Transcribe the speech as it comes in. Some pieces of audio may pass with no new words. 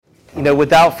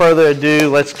without further ado,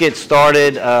 let's get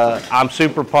started. I'm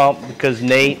super pumped because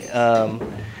Nate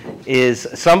is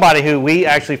somebody who we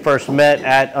actually first met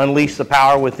at Unleash the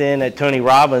Power Within at Tony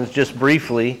Robbins just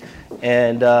briefly,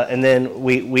 and then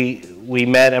we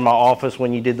met in my office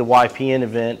when you did the YPN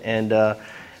event, and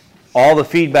all the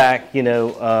feedback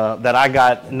that I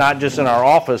got, not just in our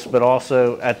office but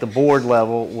also at the board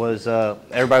level, was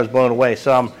everybody was blown away.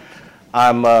 So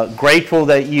I'm grateful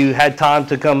that you had time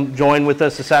to come join with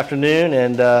us this afternoon,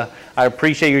 and I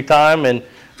appreciate your time. And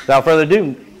without further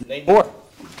ado, Nate Moore.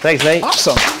 Thanks, Nate.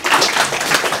 Awesome.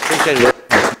 Appreciate it.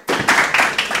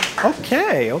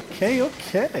 Okay.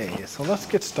 So let's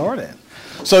get started.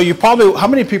 So how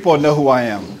many people know who I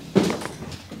am?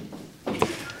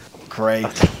 Great.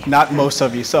 Not most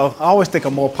of you. So I always think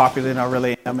I'm more popular than I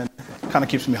really am, and it kind of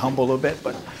keeps me humble a little bit.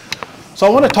 So I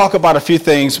want to talk about a few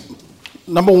things.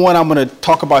 Number one, I'm going to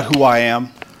talk about who I am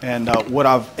and what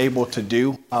I've able to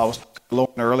do. I was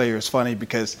talking earlier. It's funny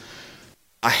because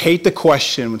I hate the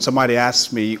question when somebody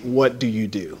asks me, what do you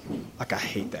do? Like, I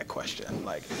hate that question.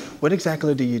 Like, what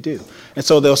exactly do you do? And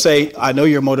so they'll say, I know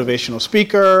you're a motivational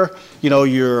speaker,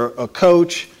 you're a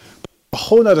coach. A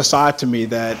whole other side to me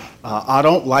that I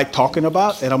don't like talking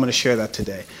about, and I'm going to share that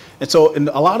today. And so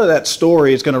a lot of that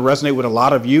story is going to resonate with a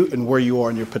lot of you and where you are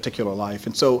in your particular life.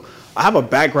 And so I have a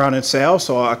background in sales,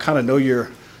 so I kind of know your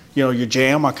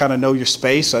jam. I kind of know your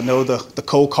space. I know the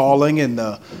cold calling and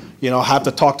have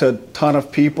to talk to a ton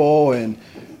of people and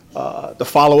the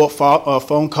follow-up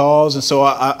phone calls. And so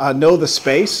I know the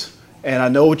space, and I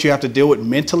know what you have to deal with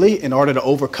mentally in order to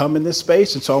overcome in this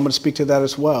space. And so I'm going to speak to that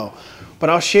as well. But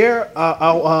I'll share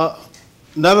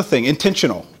another thing,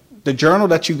 intentional. The journal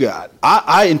that you got.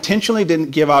 I intentionally didn't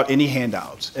give out any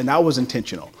handouts, and that was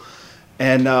intentional.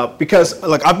 And because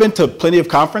I've been to plenty of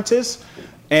conferences,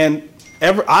 and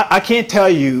I can't tell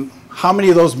you how many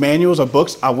of those manuals or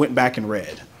books I went back and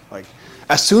read. Like,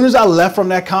 as soon as I left from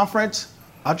that conference,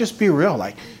 I'll just be real.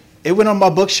 Like, it went on my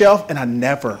bookshelf, and I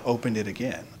never opened it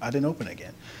again. I didn't open it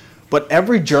again. But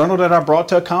every journal that I brought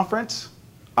to a conference,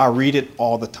 I read it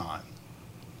all the time.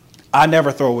 I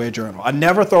never throw away a journal. I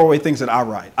never throw away things that I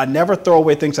write. I never throw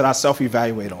away things that I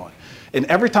self-evaluate on. And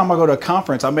every time I go to a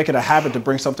conference, I make it a habit to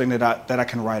bring something that I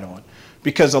can write on.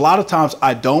 Because a lot of times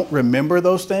I don't remember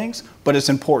those things, but it's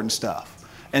important stuff.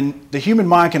 And the human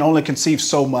mind can only conceive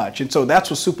so much. And so that's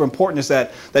what's super important, is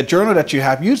that journal that you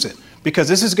have, use it. Because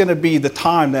this is going to be the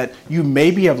time that you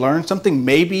maybe have learned something,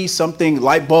 maybe something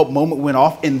light bulb moment went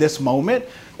off in this moment,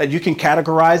 that you can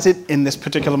categorize it in this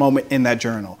particular moment in that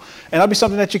journal. And that'll be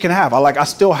something that you can have. I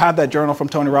still have that journal from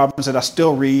Tony Robbins that I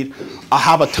still read. I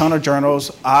have a ton of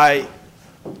journals. I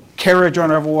carry a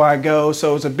journal everywhere I go.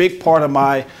 So it's a big part of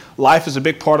my life, is a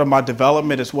big part of my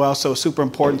development as well. So it's super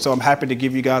important. So I'm happy to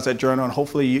give you guys that journal, and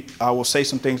hopefully I will say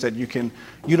some things that you can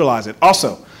utilize it.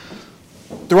 Also,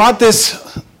 throughout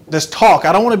this talk,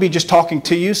 I don't want to be just talking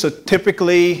to you. So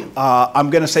typically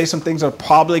I'm going to say some things that are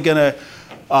probably going to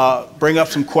bring up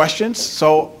some questions,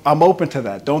 so I'm open to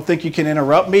that. Don't think you can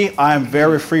interrupt me. I am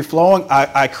very free-flowing.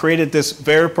 I created this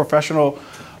very professional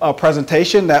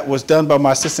presentation that was done by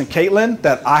my assistant Caitlin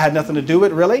that I had nothing to do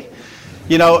with, really.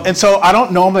 And so I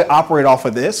don't normally operate off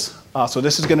of this. So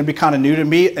this is going to be kind of new to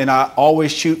me, and I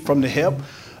always shoot from the hip.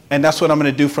 And that's what I'm going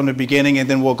to do from the beginning, and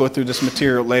then we'll go through this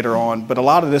material later on. But a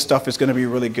lot of this stuff is going to be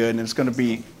really good, and it's going to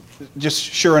be just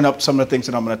shoring up some of the things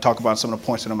that I'm going to talk about, some of the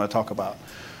points that I'm going to talk about.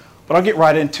 But I'll get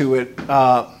right into it.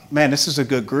 Man, this is a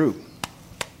good group.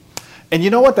 And you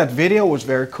know what? That video was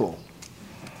very cool.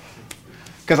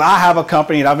 Because I have a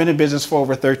company, and I've been in business for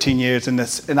over 13 years,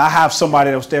 and I have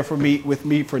somebody that was there with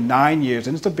me for 9 years,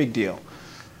 and it's a big deal.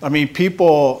 I mean,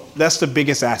 people, that's the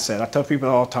biggest asset. I tell people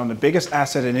all the time, the biggest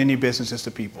asset in any business is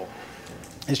the people.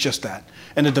 It's just that.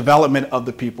 And the development of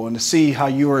the people. And to see how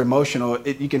you were emotional,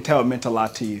 you can tell it meant a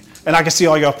lot to you. And I can see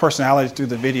all your personalities through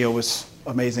the video was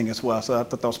amazing as well. So I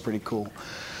thought that was pretty cool.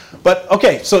 But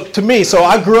okay, so to me,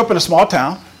 I grew up in a small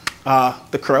town,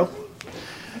 the Crow,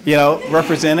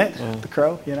 represent it, the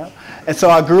Crow, And so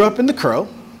I grew up in the Crow,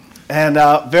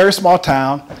 and very small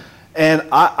town. And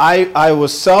I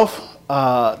was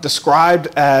described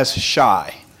as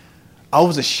shy. I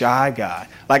was a shy guy.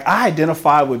 I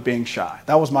identified with being shy.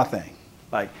 That was my thing.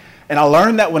 And I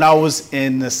learned that when I was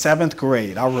in the 7th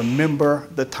grade. I remember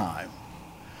the time.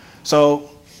 So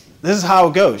this is how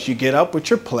it goes. You get up with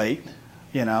your plate,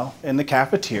 in the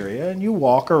cafeteria, and you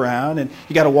walk around, and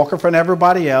you got to walk in front of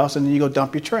everybody else, and then you go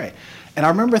dump your tray. And I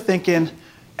remember thinking,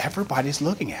 everybody's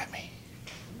looking at me.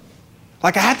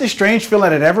 I had this strange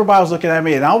feeling that everybody was looking at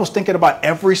me, and I was thinking about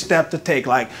every step to take.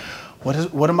 What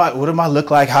do I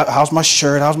look like? How's my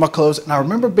shirt? How's my clothes? And I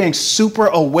remember being super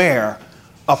aware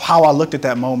of how I looked at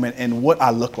that moment and what I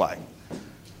looked like.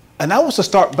 And that was the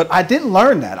start, but I didn't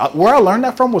learn that. Where I learned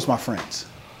that from was my friends.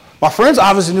 My friends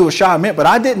obviously knew what shy meant, but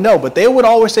I didn't know. But they would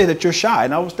always say that you're shy.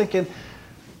 And I was thinking,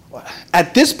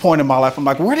 at this point in my life, I'm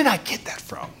like, where did I get that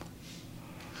from?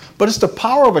 But it's the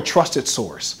power of a trusted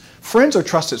source. Friends are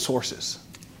trusted sources.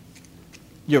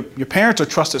 Your parents are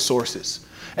trusted sources.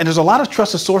 And there's a lot of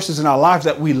trusted sources in our lives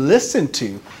that we listen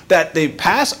to, that they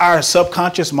pass our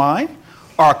subconscious mind,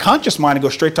 or our conscious mind, and go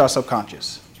straight to our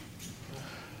subconscious.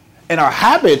 And our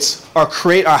habits are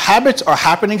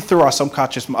happening through our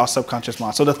subconscious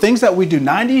mind. So the things that we do,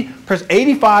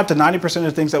 85 to 90% of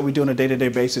the things that we do on a day-to-day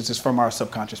basis is from our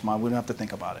subconscious mind. We don't have to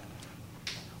think about it.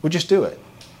 We just do it.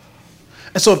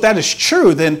 And so if that is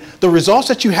true, then the results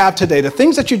that you have today, the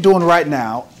things that you're doing right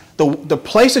now, the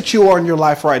place that you are in your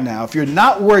life right now, if you're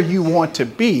not where you want to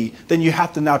be, then you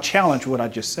have to now challenge what I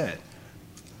just said.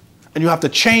 And you have to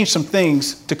change some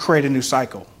things to create a new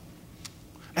cycle.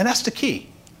 And that's the key.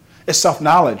 It's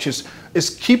self-knowledge.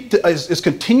 It's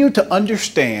continue to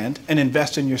understand and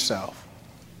invest in yourself.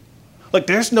 Like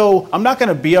I'm not going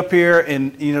to be up here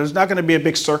and, there's not going to be a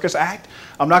big circus act.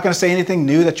 I'm not going to say anything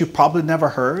new that you've probably never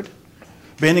heard.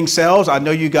 Vending sales, I know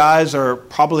you guys are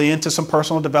probably into some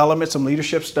personal development, some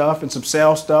leadership stuff, and some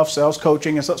sales stuff, sales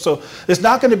coaching and stuff. So there's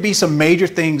not going to be some major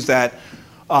things that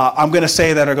I'm going to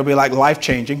say that are going to be like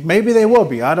life-changing. Maybe they will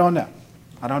be. I don't know.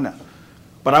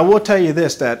 But I will tell you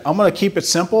this, that I'm going to keep it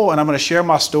simple, and I'm going to share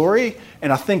my story,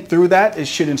 and I think through that it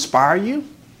should inspire you,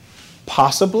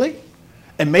 possibly,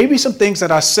 and maybe some things that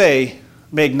I say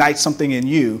may ignite something in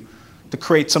you to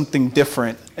create something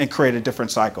different and create a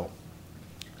different cycle.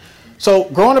 So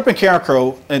growing up in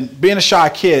Carencro and being a shy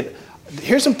kid,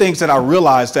 here's some things that I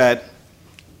realized that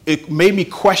it made me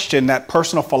question that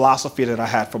personal philosophy that I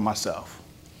had for myself.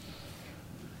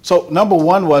 So number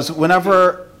one was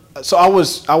I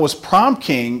was prom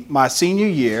king my senior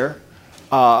year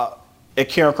at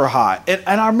Keaty High.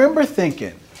 And I remember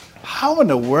thinking, how in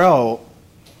the world,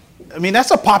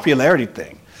 that's a popularity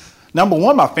thing. Number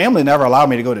one, my family never allowed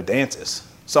me to go to dances.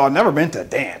 So I've never been to a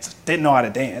dance, didn't know how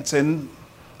to dance. And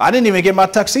I didn't even get my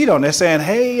tuxedo. And they're saying,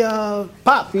 hey,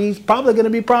 Pop, he's probably going to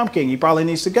be prom king. He probably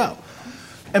needs to go.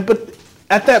 But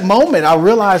at that moment, I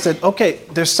realized that, okay,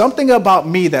 there's something about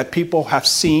me that people have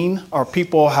seen or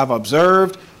people have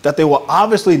observed that they will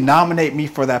obviously nominate me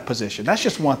for that position. That's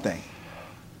just one thing.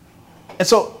 And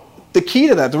so the key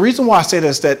to that, the reason why I say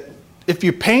this is that if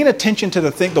you're paying attention to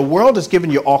the world is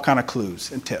giving you all kind of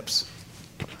clues and tips.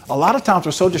 A lot of times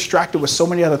we're so distracted with so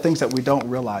many other things that we don't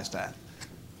realize that.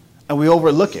 And we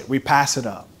overlook it. We pass it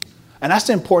up. And that's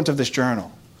the importance of this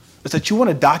journal, is that you want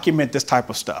to document this type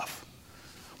of stuff.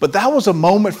 But that was a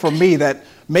moment for me that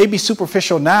may be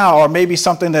superficial now, or maybe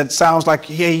something that sounds like,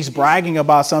 yeah, he's bragging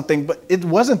about something, but it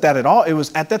wasn't that at all. It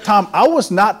was, at that time, I was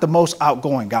not the most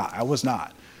outgoing guy. I was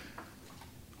not.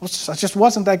 I just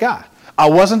wasn't that guy. I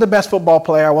wasn't the best football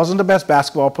player. I wasn't the best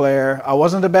basketball player. I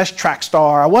wasn't the best track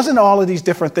star. I wasn't all of these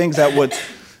different things that would,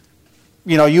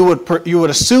 you would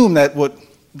assume that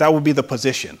would be the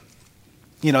position.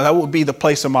 That would be the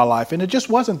place in my life. And it just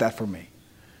wasn't that for me.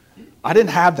 I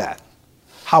didn't have that.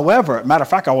 However, matter of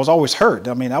fact, I was always hurt.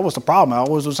 That was the problem. I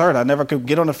always was hurt. I never could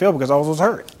get on the field because I was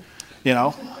hurt.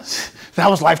 That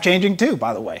was life-changing too,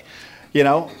 by the way.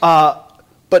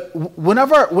 But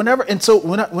whenever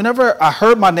I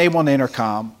heard my name on the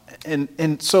intercom,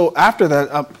 and so after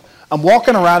that, I'm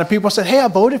walking around and people said, hey, I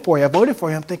voted for you.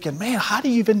 I'm thinking, man, how do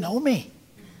you even know me?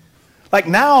 Like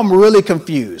now I'm really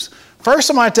confused. First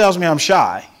somebody tells me I'm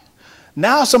shy.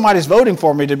 Now somebody's voting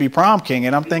for me to be prom king,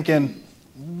 and I'm thinking,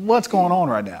 what's going on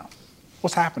right now?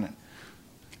 What's happening?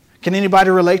 Can anybody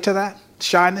relate to that?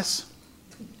 Shyness?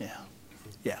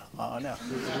 Yeah. Oh, no.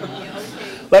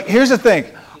 Like, here's the thing.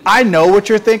 I know what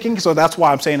you're thinking, so that's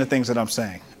why I'm saying the things that I'm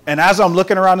saying. And as I'm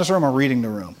looking around this room, I'm reading the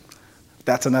room.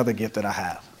 That's another gift that I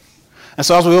have. And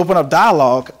so as we open up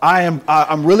dialogue,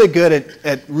 I'm really good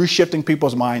at reshifting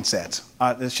people's mindsets.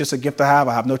 It's just a gift I have.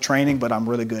 I have no training, but I'm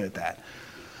really good at that.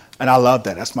 And I love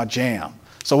that. That's my jam.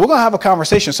 So we're going to have a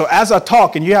conversation. So as I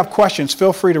talk and you have questions,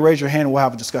 feel free to raise your hand and we'll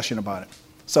have a discussion about it.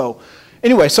 So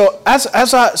anyway, so as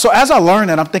I learn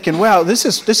that, I'm thinking, well, this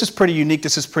is pretty unique.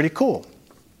 This is pretty cool.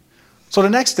 So the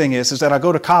next thing is that I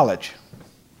go to college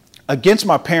against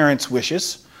my parents'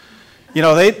 wishes.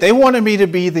 They wanted me to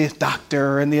be the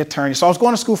doctor and the attorney. So I was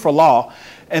going to school for law.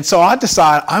 And so I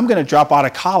decided I'm going to drop out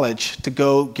of college to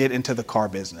go get into the car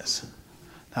business.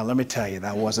 Now, let me tell you,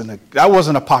 that wasn't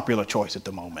a popular choice at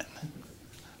the moment.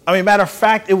 Matter of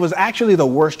fact, it was actually the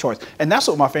worst choice. And that's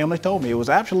what my family told me. It was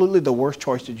absolutely the worst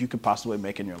choice that you could possibly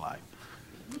make in your life.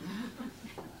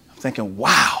 I'm thinking,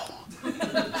 wow,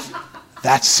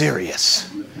 that's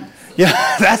serious.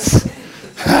 Yeah, that's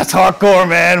hardcore,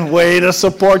 man. Way to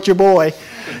support your boy.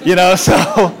 You know,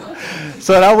 so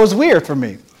that was weird for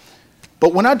me.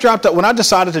 But when I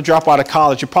decided to drop out of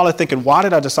college, you're probably thinking, why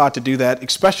did I decide to do that?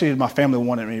 Especially my family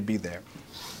wanted me to be there.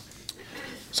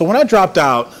 So when I dropped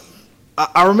out,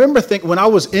 I remember thinking when I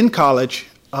was in college,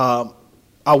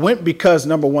 I went because,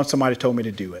 number one, somebody told me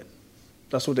to do it.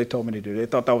 That's what they told me to do. They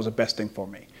thought that was the best thing for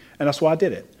me. And that's why I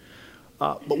did it.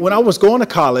 But when I was going to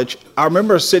college, I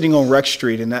remember sitting on Rex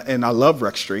Street, and I loved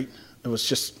Rex Street. It was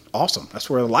just awesome. That's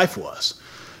where life was.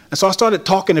 And so I started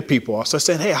talking to people. So I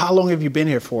said, hey, how long have you been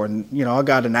here for? And, you know, I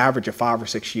got an average of 5 or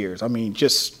 6 years. I mean,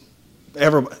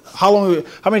 how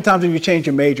many times have you changed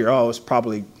your major? Oh, it's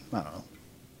probably, I don't know,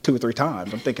 2 or 3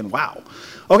 times. I'm thinking, wow.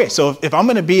 Okay, so if I'm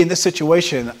going to be in this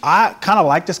situation, I kind of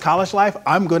like this college life,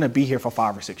 I'm going to be here for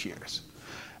 5 or 6 years.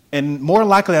 And more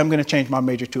likely, I'm going to change my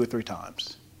major 2 or 3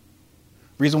 times.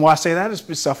 Reason why I say that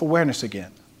is self-awareness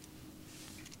again.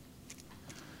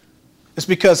 It's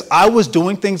because I was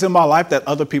doing things in my life that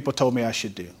other people told me I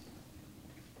should do.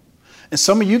 And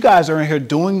some of you guys are in here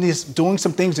doing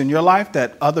some things in your life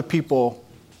that other people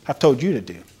have told you to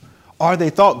do. Or they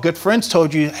thought good friends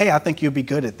told you, hey, I think you'll be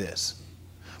good at this.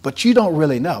 But you don't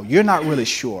really know. You're not really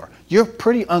sure. You're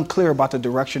pretty unclear about the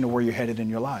direction of where you're headed in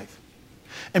your life.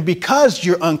 And because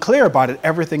you're unclear about it,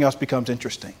 everything else becomes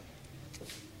interesting.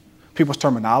 People's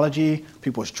terminology,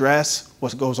 people's dress,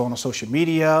 what goes on social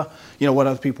media, you know, what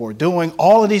other people are doing.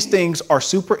 All of these things are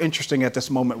super interesting at this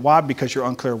moment. Why? Because you're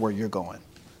unclear where you're going.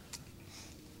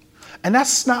 And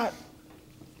that's not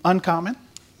uncommon.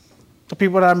 The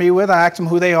people that I meet with, I ask them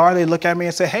who they are. They look at me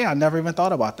and say, hey, I never even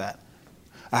thought about that.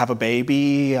 I have a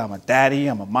baby, I'm a daddy,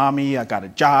 I'm a mommy, I got a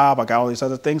job, I got all these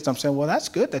other things. I'm saying, well, that's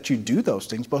good that you do those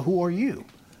things, but who are you?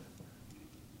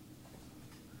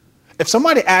 If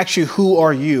somebody asks you, who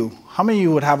are you, how many of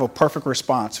you would have a perfect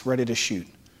response ready to shoot?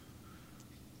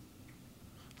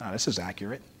 Now, this is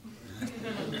accurate.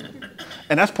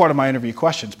 And that's part of my interview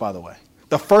questions, by the way.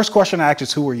 The first question I ask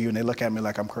is, who are you? And they look at me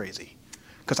like I'm crazy.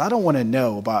 Because I don't want to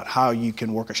know about how you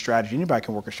can work a strategy. Anybody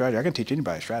can work a strategy. I can teach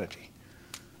anybody a strategy.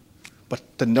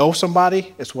 But to know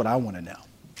somebody is what I want to know.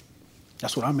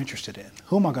 That's what I'm interested in.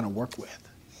 Who am I going to work with?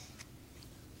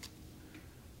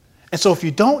 And so if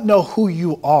you don't know who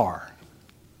you are,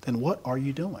 then what are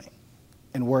you doing?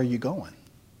 And where are you going?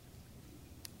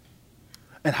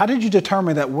 And how did you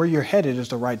determine that where you're headed is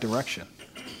the right direction?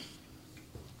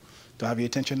 Do I have your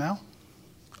attention now?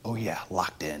 Oh yeah,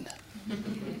 locked in.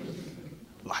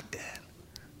 Locked in.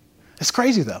 It's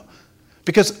crazy though,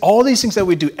 because all these things that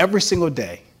we do every single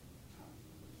day,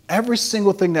 every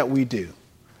single thing that we do,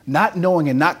 not knowing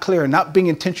and not clear and not being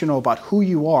intentional about who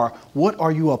you are, what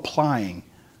are you applying?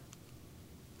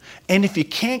 And if you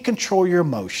can't control your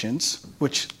emotions,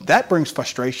 which that brings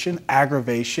frustration,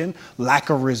 aggravation, lack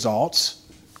of results,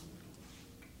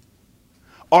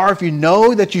 or if you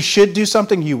know that you should do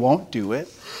something, you won't do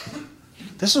it.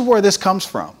 This is where this comes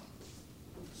from.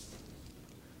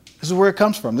 This is where it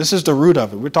comes from. This is the root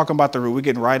of it. We're talking about the root. We're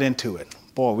getting right into it.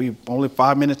 Boy, we're only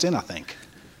 5 minutes in, I think.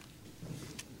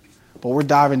 But we're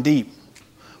diving deep.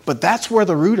 But that's where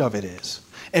the root of it is.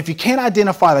 If you can't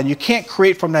identify that, you can't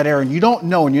create from that area, and you don't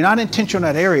know, and you're not intentional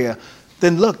in that area,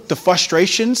 then look, the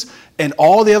frustrations and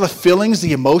all the other feelings,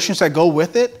 the emotions that go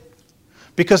with it,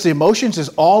 because the emotions is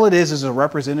all it is a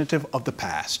representative of the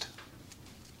past.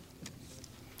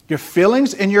 Your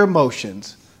feelings and your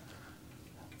emotions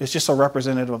is just a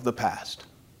representative of the past.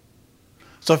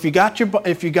 So if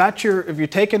you're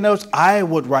taking notes, I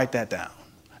would write that down,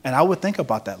 and I would think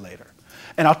about that later,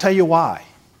 and I'll tell you why.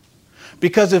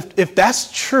 Because if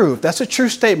that's true, if that's a true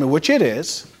statement, which it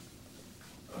is,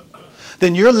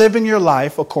 then you're living your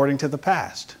life according to the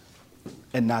past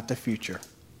and not the future.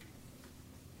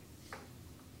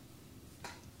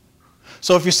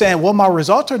 So if you're saying, well, my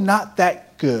results are not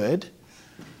that good,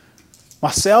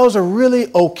 my sales are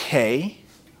really okay,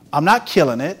 I'm not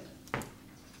killing it,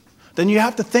 then you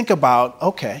have to think about,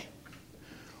 okay,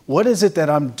 what is it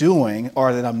that I'm doing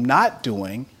or that I'm not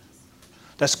doing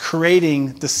that's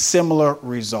creating the similar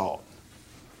result?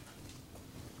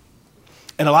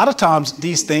 And a lot of times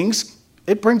these things,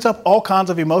 it brings up all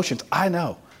kinds of emotions. I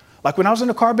know. Like when I was in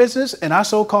the car business and I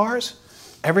sold cars,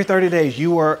 every 30 days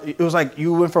it was like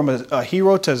you went from a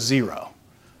hero to zero.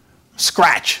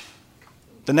 Scratch.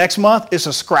 The next month, it's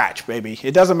a scratch, baby.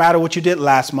 It doesn't matter what you did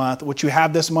last month. What you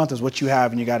have this month is what you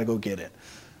have, and you got to go get it.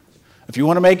 If you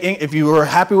were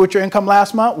happy with your income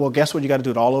last month, well, guess what? You got to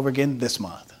do it all over again this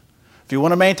month. If you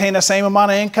want to maintain the same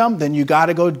amount of income, then you got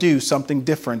to go do something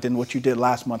different than what you did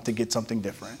last month to get something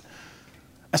different.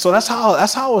 And so that's how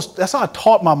I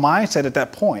taught my mindset at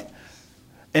that point.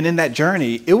 And in that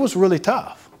journey, it was really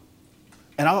tough.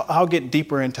 And I'll get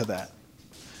deeper into that.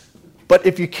 But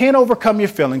if you can't overcome your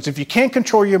feelings, if you can't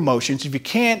control your emotions, if you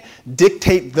can't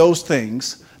dictate those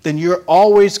things, then you're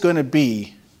always going to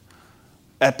be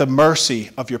at the mercy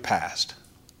of your past.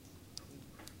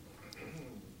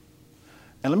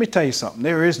 And let me tell you something.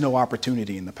 There is no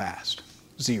opportunity in the past.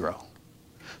 Zero.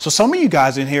 So some of you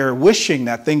guys in here are wishing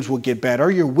that things will get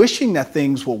better. You're wishing that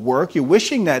things will work. You're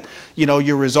wishing that,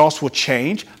 your results will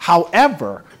change.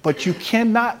 However, but you're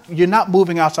not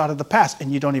moving outside of the past,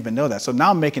 and you don't even know that. So now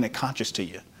I'm making it conscious to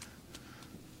you.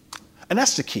 And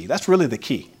that's the key. That's really the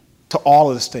key to all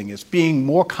of this thing, is being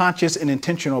more conscious and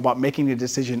intentional about making a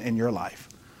decision in your life.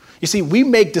 You see, we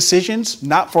make decisions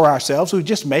not for ourselves. We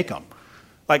just make them.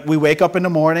 Like, we wake up in the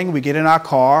morning, we get in our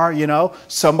car,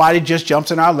 somebody just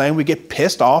jumps in our lane, we get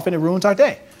pissed off, and it ruins our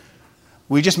day.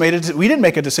 We didn't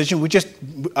make a decision.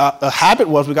 A habit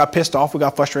was we got pissed off, we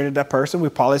got frustrated at that person. We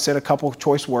probably said a couple of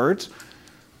choice words,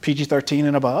 PG-13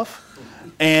 and above.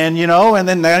 And, and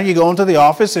then now you go into the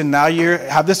office, and now you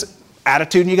have this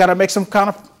attitude, and you got to make some kind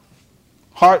of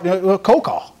hard cold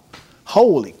call.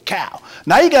 Holy cow.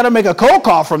 Now you got to make a cold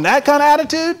call from that kind of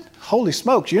attitude? Holy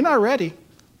smokes, you're not ready.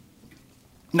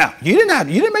 Now, you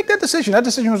didn't make that decision. That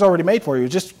decision was already made for you. It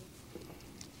was just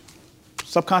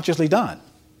subconsciously done.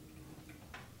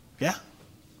 Yeah.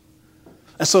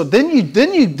 And so then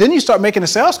you start making a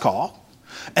sales call,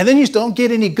 and then you don't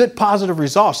get any good positive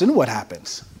results. Then what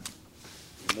happens?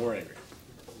 More angry.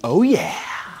 Oh yeah.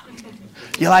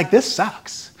 You're like, this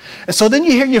sucks. And so then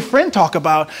you hear your friend talk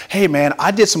about, hey man,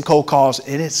 I did some cold calls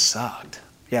and it sucked.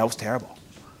 Yeah, it was terrible.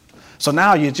 So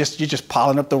now you're just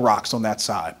piling up the rocks on that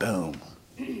side. Boom.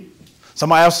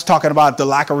 Somebody else is talking about the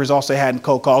lack of results they had in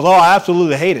cold calls. Oh, I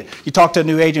absolutely hate it. You talk to a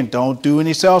new agent, don't do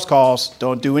any sales calls.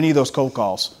 Don't do any of those cold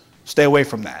calls. Stay away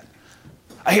from that.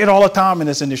 I hear it all the time in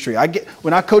this industry.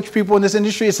 When I coach people in this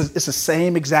industry, it's the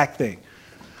same exact thing.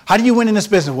 How do you win in this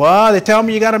business? Well, they tell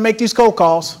me you got to make these cold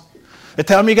calls. They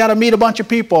tell me you got to meet a bunch of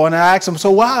people. And I ask them, so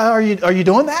why are you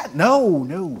doing that? No.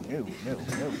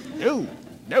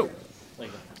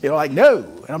 They're like, no.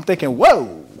 And I'm thinking,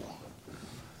 whoa.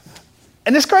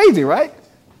 And it's crazy, right?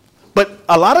 But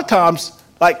a lot of times,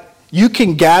 you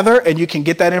can gather and you can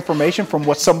get that information from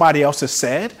what somebody else has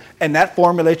said, and that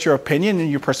formulates your opinion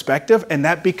and your perspective, and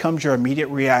that becomes your immediate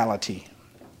reality.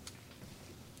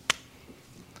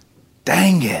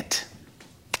 Dang it.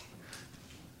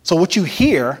 So what you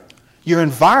hear, your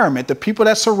environment, the people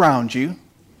that surround you,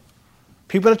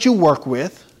 people that you work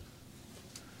with,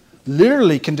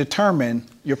 literally can determine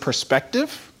your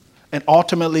perspective and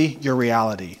ultimately your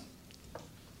reality.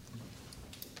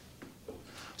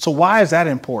 So why is that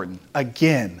important?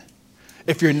 Again,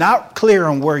 if you're not clear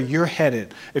on where you're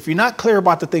headed, if you're not clear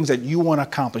about the things that you want to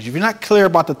accomplish, if you're not clear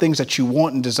about the things that you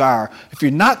want and desire, if you're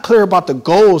not clear about the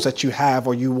goals that you have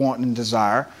or you want and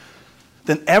desire,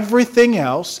 then everything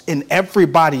else and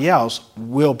everybody else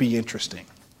will be interesting.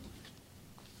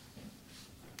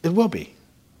 It will be.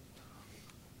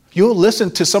 You'll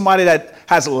listen to somebody that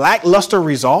has lackluster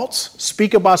results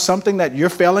speak about something that you're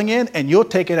failing in, and you'll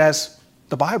take it as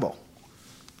the Bible.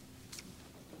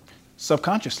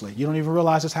 Subconsciously, you don't even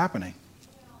realize it's happening.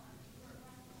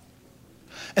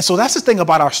 And so that's the thing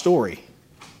about our story.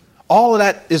 All of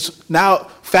that is now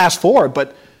fast forward,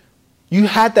 but you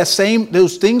had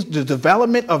those things, the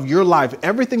development of your life,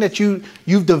 everything that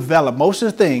you've developed, most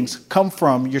of the things come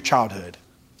from your childhood.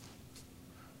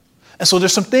 And so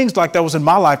there's some things like that was in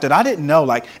my life that I didn't know,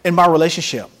 like in my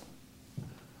relationship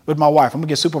with my wife. I'm going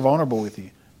to get super vulnerable with you.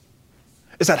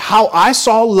 Is that how I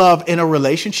saw love in a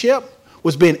relationship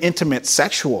was being intimate,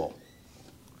 sexual.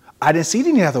 I didn't see it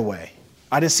any other way.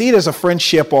 I didn't see it as a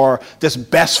friendship or this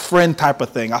best friend type of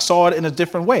thing. I saw it in a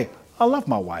different way. I love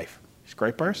my wife. She's a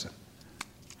great person.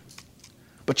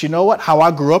 But you know what? How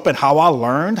I grew up and how I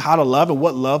learned how to love and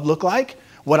what love looked like,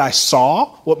 what I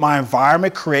saw, what my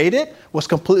environment created was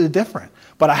completely different.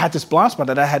 But I had this blind spot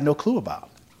that I had no clue about.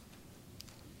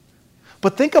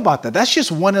 But think about that. That's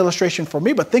just one illustration for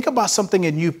me. But think about something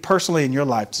in you personally in your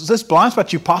life. So this blind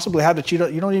spot you possibly have that you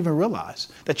don't even realize,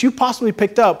 that you possibly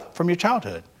picked up from your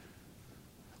childhood.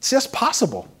 It's just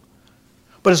possible.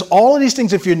 But it's all of these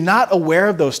things, if you're not aware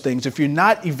of those things, if you're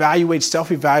not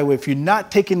self-evaluate, if you're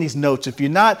not taking these notes, if you're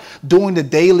not doing the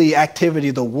daily activity,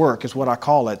 the work is what I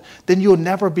call it, then you'll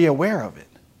never be aware of it.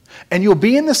 And you'll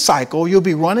be in the cycle, you'll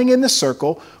be running in the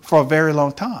circle for a very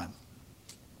long time,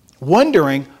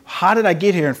 wondering, how did I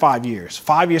get here in 5 years?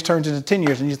 5 years turns into 10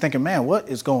 years, and you're thinking, man, what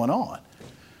is going on?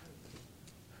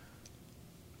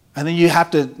 And then you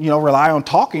have to, rely on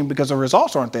talking because the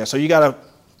results aren't there. So you got to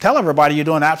tell everybody you're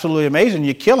doing absolutely amazing,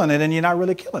 you're killing it, and you're not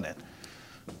really killing it.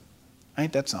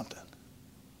 Ain't that something?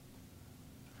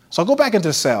 So I'll go back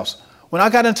into sales. When I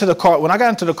got into the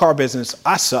car business,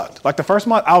 I sucked. Like the first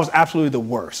month, I was absolutely the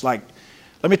worst. Like,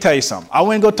 let me tell you something. I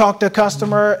went and go talk to a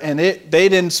customer, and they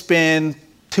didn't spend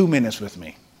 2 minutes with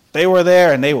me. They were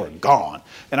there, and they were gone.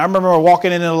 And I remember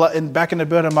walking back in the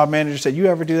building, my manager said, "You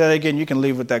ever do that again, you can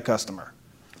leave with that customer."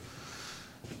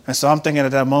 And so I'm thinking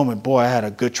at that moment, boy, I had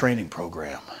a good training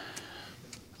program.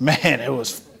 Man, it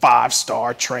was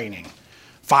 5-star training.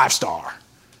 5-star.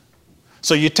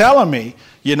 So you're telling me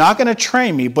you're not going to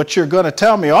train me, but you're going to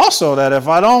tell me also that if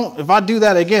I do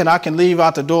that again, I can leave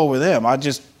out the door with them. I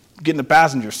just get in the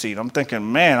passenger seat. I'm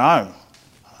thinking, man,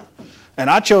 and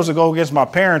I chose to go against my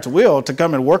parents' will to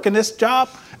come and work in this job,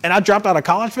 and I dropped out of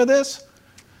college for this.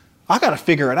 I got to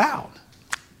figure it out.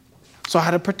 So I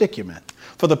had a predicament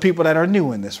for the people that are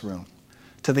new in this room,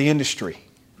 to the industry.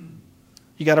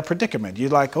 You got a predicament. You're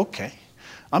like, okay,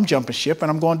 I'm jumping ship and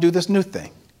I'm going to do this new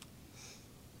thing.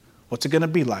 What's it going to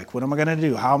be like? What am I going to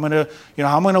do? How am I going to,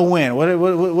 how am I going to win?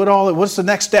 What's the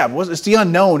next step? It's the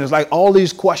unknown. It's like all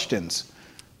these questions.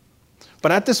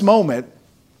 But at this moment,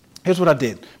 here's what I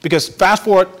did. Because fast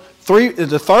forward,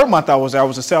 the third month I was there, I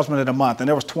was a salesman of the month, and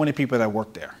there was 20 people that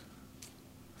worked there.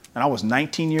 And I was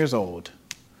 19 years old.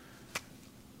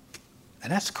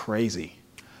 And that's crazy.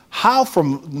 How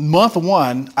from month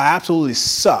 1, I absolutely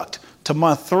sucked, to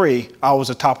month 3, I was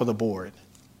the top of the board.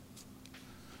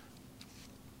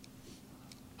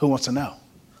 Who wants to know?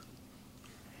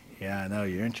 Yeah, I know,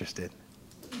 you're interested.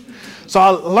 So I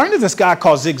learned of this guy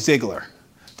called Zig Ziglar.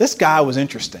 This guy was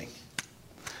interesting.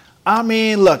 I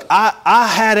mean, look, I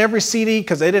had every CD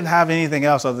because they didn't have anything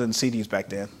else other than CDs back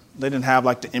then. They didn't have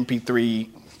like the MP3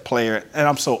 player. And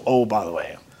I'm so old, by the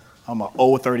way. I'm an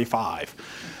old 35.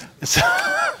 So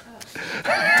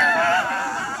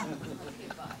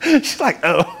she's like,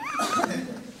 oh.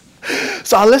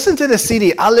 So I listened to the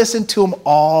CD. I listened to them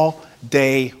all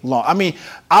day long. I mean,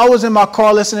 I was in my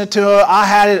car listening to it. I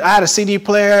had a CD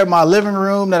player in my living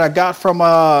room that I got from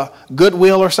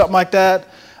Goodwill or something like that.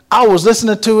 I was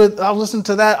listening to it. I was listening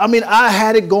to that. I mean, I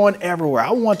had it going everywhere.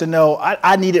 I wanted to know.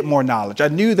 I needed more knowledge. I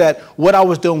knew that what I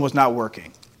was doing was not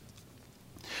working.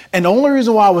 And the only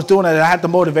reason why I was doing it, I had the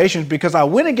motivation, because I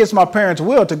went against my parents'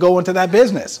 will to go into that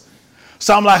business.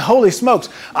 So I'm like, holy smokes,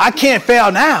 I can't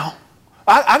fail now.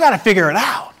 I got to figure it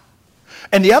out.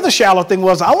 And the other shallow thing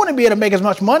was, I want to be able to make as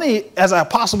much money as I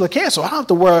possibly can, so I don't have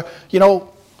to wear,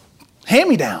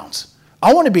 hand-me-downs.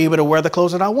 I want to be able to wear the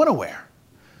clothes that I want to wear.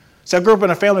 So I grew up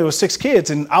in a family with 6 kids,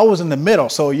 and I was in the middle.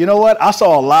 So you know what? I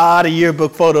saw a lot of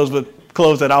yearbook photos with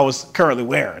clothes that I was currently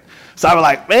wearing. So I was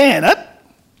like, man,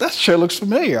 that shirt looks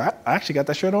familiar. I actually got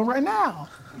that shirt on right now.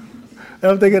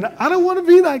 And I'm thinking, I don't want to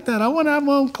be like that. I want to have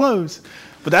my own clothes.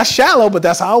 But that's shallow, but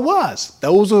that's how it was.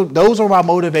 Those were my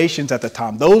motivations at the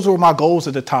time. Those were my goals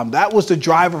at the time. That was the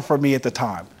driver for me at the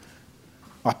time.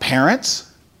 My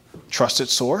parents, trusted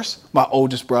source. My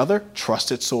oldest brother,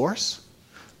 trusted source.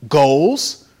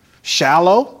 Goals,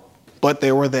 shallow, but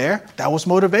they were there. That was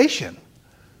motivation.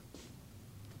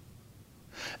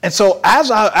 And so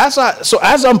as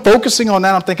I'm focusing on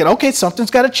that, I'm thinking, okay, something's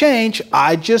got to change.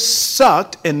 I just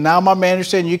sucked, and now my manager's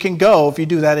saying you can go if you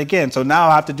do that again. So now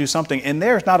I have to do something, and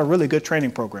there's not a really good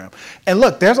training program. And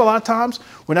look, there's a lot of times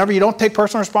whenever you don't take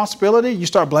personal responsibility, you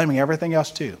start blaming everything else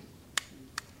too.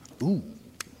 Ooh.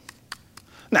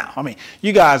 Now, I mean,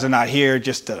 you guys are not here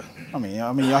just to,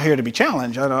 y'all here to be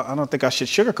challenged. I don't think I should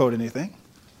sugarcoat anything.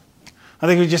 I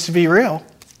think we just to be real.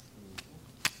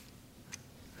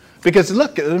 Because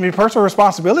look, personal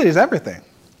responsibility is everything.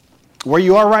 Where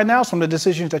you are right now is from the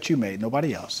decisions that you made,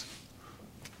 nobody else.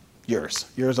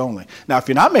 Yours only. Now, if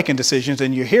you're not making decisions,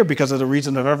 then you're here because of the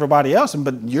reason of everybody else,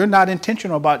 but you're not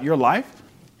intentional about your life,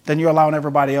 then you're allowing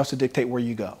everybody else to dictate where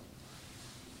you go.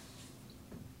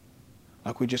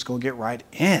 Like we're just going to get right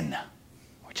in.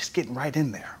 We're just getting right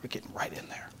in there. We're getting right in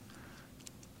there.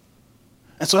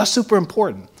 And so that's super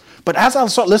important. But as I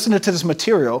start listening to this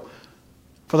material,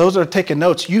 for those that are taking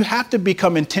notes, you have to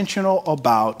become intentional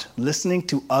about listening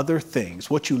to other things.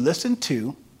 What you listen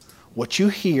to, what you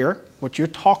hear, what you're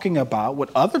talking about, what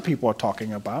other people are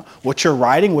talking about, what you're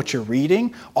writing, what you're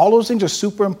reading, all those things are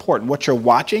super important. What you're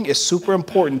watching is super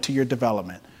important to your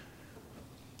development.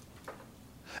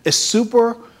 It's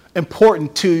super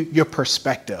important to your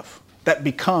perspective. That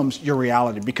becomes your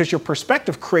reality, because your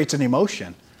perspective creates an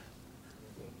emotion.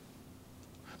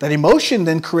 That emotion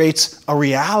then creates a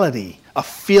reality, a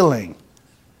feeling.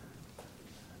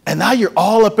 And now you're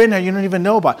all up in there, you don't even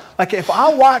know about it. Like if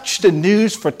I watch the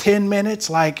news for 10 minutes,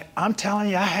 like I'm telling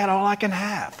you, I had all I can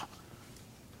have.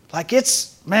 Like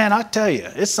I tell you,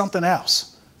 it's something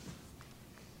else.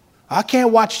 I can't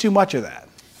watch too much of that,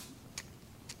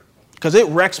 because it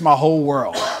wrecks my whole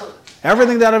world.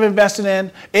 Everything that I've invested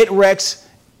in, it wrecks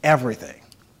everything.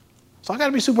 So I got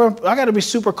to be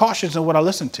super cautious in what I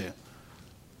listen to.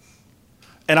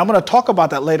 And I'm going to talk about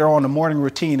that later on in the morning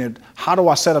routine and how do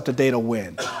I set up the day to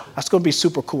win. That's going to be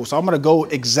super cool. So I'm going to go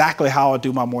exactly how I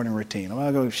do my morning routine. I'm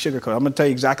going to go sugarcoat. I'm going to tell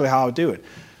you exactly how I do it.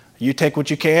 You take what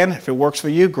you can. If it works for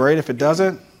you, great. If it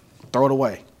doesn't, throw it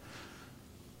away.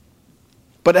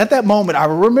 But at that moment, I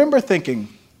remember thinking,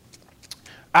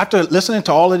 after listening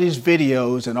to all of these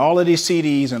videos and all of these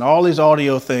CDs and all these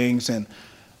audio things, and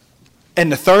in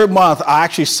the third month, I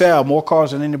actually sell more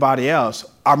cars than anybody else.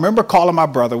 I remember calling my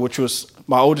brother, which was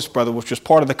my oldest brother, which was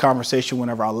part of the conversation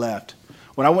whenever I left.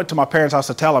 When I went to my parents' house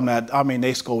to tell them that, I mean,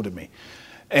 they scolded me.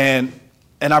 And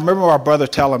I remember my brother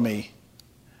telling me,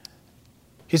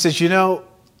 he says, you know,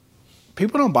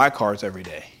 people don't buy cars every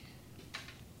day.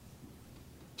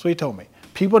 That's what he told me.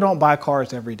 People don't buy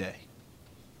cars every day.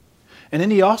 And then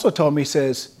he also told me, he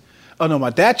says, oh no, my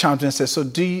dad chimes in and says,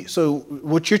 so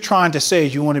what you're trying to say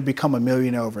is you want to become a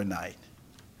millionaire overnight.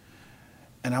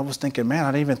 And I was thinking, man,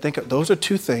 I didn't even think those are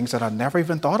two things that I never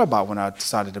even thought about when I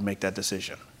decided to make that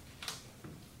decision.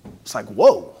 It's like,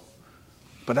 whoa.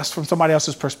 But that's from somebody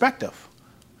else's perspective.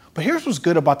 But here's what's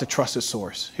good about the trusted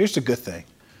source. Here's the good thing.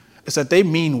 It's that they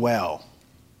mean well.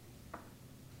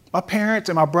 My parents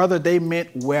and my brother, they meant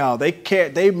well. They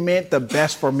cared. They meant the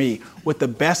best for me with the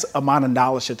best amount of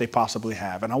knowledge that they possibly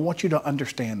have. And I want you to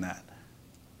understand that.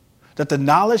 That the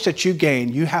knowledge that you gain,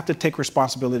 you have to take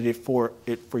responsibility for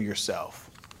it for yourself.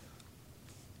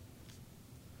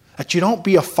 That you don't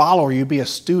be a follower, you be a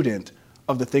student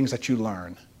of the things that you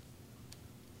learn.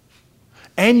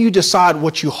 And you decide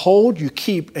what you hold, you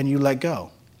keep, and you let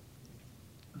go.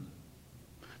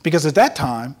 Because at that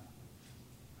time,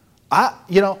 I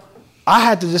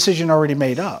had the decision already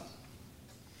made up.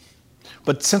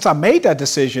 But since I made that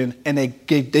decision and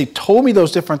they told me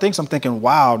those different things, I'm thinking,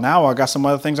 wow, now I got some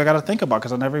other things I got to think about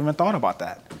because I never even thought about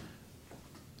that.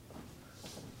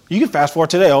 You can fast forward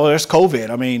today. Oh, there's COVID.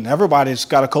 I mean, everybody's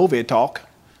got a COVID talk.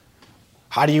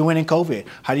 How do you win in COVID?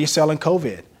 How do you sell in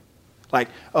COVID? Like,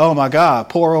 oh my God,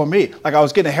 poor old me. Like I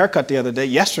was getting a haircut the other day,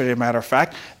 yesterday, matter of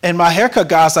fact, and my haircut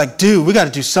guy's like, dude, we got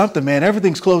to do something, man.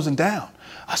 Everything's closing down.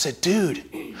 I said, dude,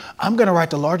 I'm going to write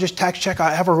the largest tax check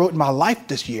I ever wrote in my life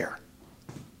this year.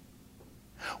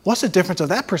 What's the difference of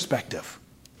that perspective?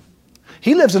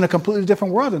 He lives in a completely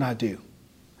different world than I do.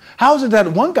 How is it that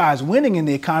one guy's winning in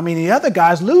the economy and the other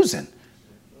guy's losing?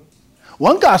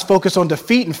 One guy's focused on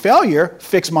defeat and failure,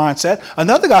 fixed mindset.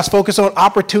 Another guy's focused on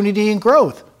opportunity and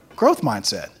growth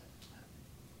mindset.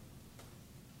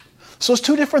 So it's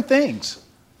two different things.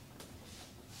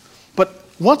 But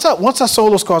once I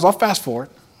sold those cars, I'll fast forward.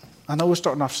 I know we're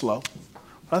starting off slow.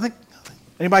 But I think,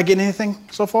 anybody getting anything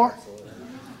so far?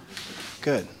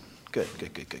 Good.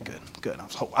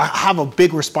 I have a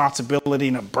big responsibility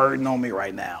and a burden on me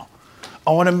right now.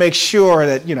 I want to make sure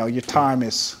that, your time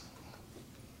is,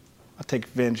 I take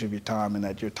advantage of your time and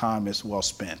that your time is well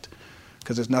spent.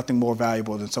 Because there's nothing more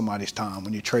valuable than somebody's time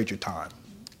when you trade your time.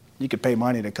 You could pay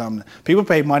money to come. People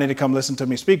pay money to come listen to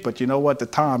me speak, but you know what? The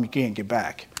time you can't get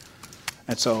back.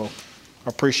 And so I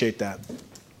appreciate that.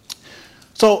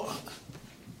 So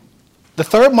the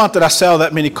third month that I sell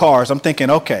that many cars, I'm thinking,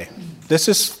 okay, this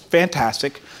is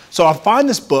fantastic. So I find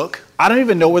this book. I don't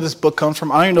even know where this book comes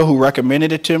from. I don't even know who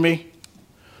recommended it to me.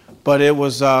 But it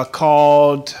was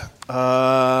called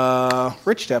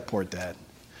Rich Dad, Poor Dad.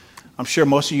 I'm sure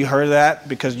most of you heard of that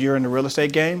because you're in the real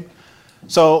estate game.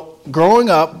 So growing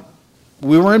up,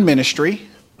 we were in ministry.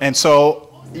 And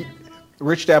so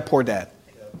Rich Dad, Poor Dad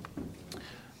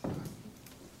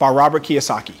by Robert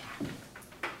Kiyosaki.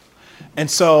 And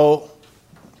so,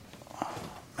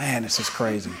 man, this is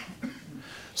crazy.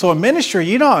 So in ministry,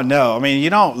 you don't know. I mean, you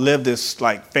don't live this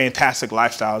like fantastic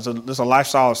lifestyle. There's a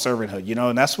lifestyle of servanthood,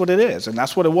 and that's what it is. And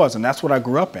that's what it was. And that's what I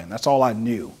grew up in. That's all I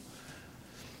knew.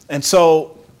 And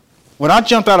so when I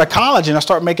jumped out of college and I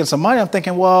started making some money, I'm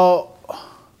thinking, well,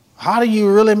 how do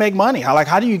you really make money?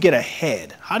 How do you get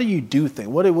ahead? How do you do things?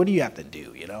 What do you have to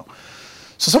do,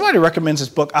 So somebody recommends this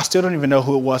book. I still don't even know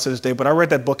who it was to this day, but I read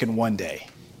that book in one day.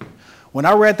 When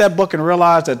I read that book and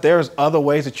realized that there's other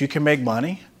ways that you can make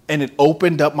money, and it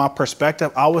opened up my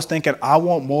perspective, I was thinking, I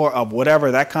want more of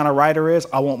whatever that kind of writer is.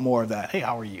 I want more of that. Hey,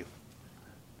 how are you?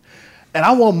 And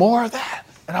I want more of that.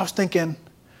 And I was thinking,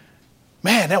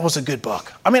 man, that was a good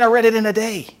book. I mean, I read it in a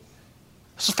day.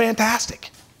 This is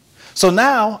fantastic. So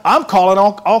now I'm calling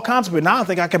all kinds of people. Now I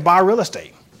think I can buy real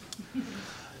estate.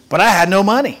 But I had no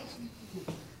money.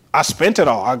 I spent it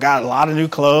all. I got a lot of new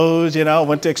clothes,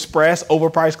 went to Express,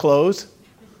 overpriced clothes.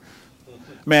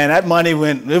 Man, that money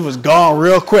it was gone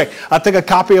real quick. I took a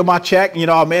copy of my check,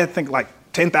 I may think like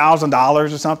 $10,000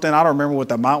 or something. I don't remember what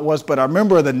the amount was, but I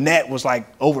remember the net was like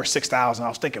over $6,000. I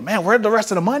was thinking, man, where'd the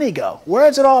rest of the money go?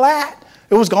 Where's it all at?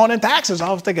 It was going in taxes. I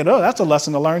was thinking, oh, that's a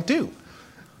lesson to learn too.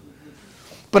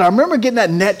 But I remember getting that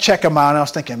net check amount, and I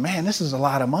was thinking, man, this is a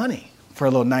lot of money for a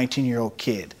little 19-year-old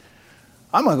kid.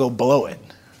 I'm going to go blow it.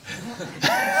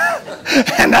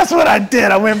 And that's what I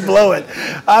did. I went and blow it.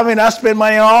 I mean, I spent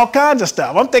money on all kinds of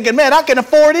stuff. I'm thinking, man, I can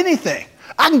afford anything.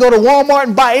 I can go to Walmart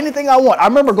and buy anything I want. I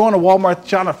remember going to Walmart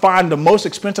trying to find the most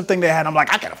expensive thing they had. I'm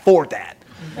like, I can afford that.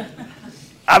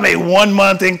 I made 1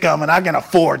 month income and I can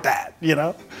afford that, you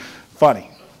know? Funny.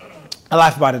 I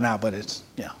laugh about it now, but it's,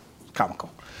 comical.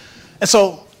 And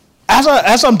so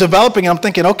as I'm developing, I'm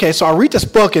thinking, okay, so I read this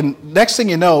book, and next thing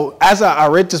you know, as I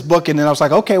read this book, and then I was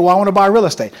like, okay, well, I want to buy real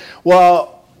estate.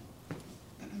 Well,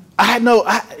 I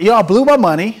blew my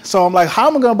money, so I'm like, how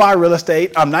am I going to buy real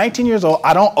estate? I'm 19 years old.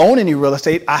 I don't own any real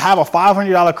estate. I have a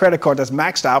 $500 credit card that's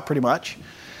maxed out pretty much.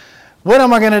 What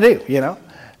am I going to do, you know?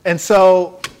 And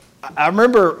so I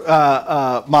remember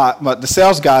the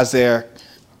sales guys there,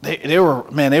 they were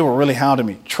really hounding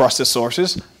me. Trusted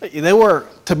sources. They were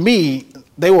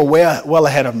well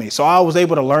ahead of me. So I was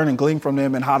able to learn and glean from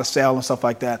them and how to sell and stuff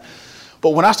like that.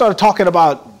 But when I started talking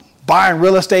about buying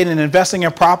real estate and investing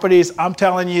in properties, I'm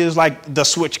telling you, it's like the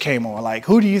switch came on. Like,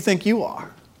 who do you think you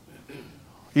are?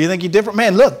 You think you're different?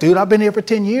 Man, look, dude, I've been here for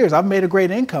 10 years. I've made a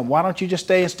great income. Why don't you just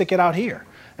stay and stick it out here?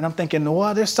 And I'm thinking,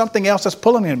 well, there's something else that's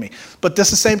pulling in me. But this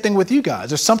is the same thing with you guys.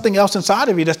 There's something else inside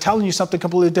of you that's telling you something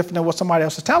completely different than what somebody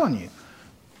else is telling you.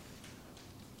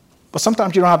 But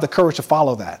sometimes you don't have the courage to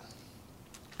follow that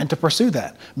and to pursue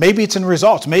that. Maybe it's in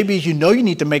results. Maybe you know you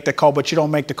need to make the call, but you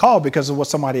don't make the call because of what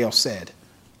somebody else said.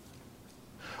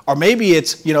 Or maybe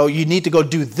it's, you need to go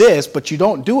do this, but you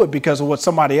don't do it because of what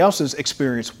somebody else's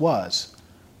experience was.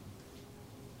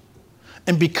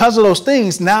 And because of those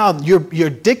things, now your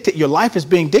life is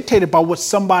being dictated by what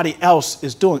somebody else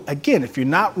is doing. Again, if you're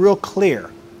not real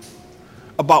clear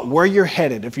about where you're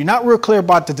headed, if you're not real clear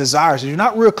about the desires, if you're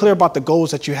not real clear about the goals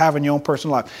that you have in your own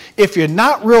personal life, if you're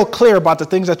not real clear about the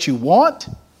things that you want,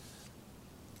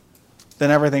 then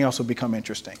everything else will become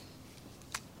interesting.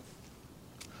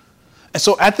 And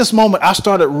so at this moment, I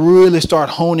started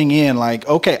honing in like,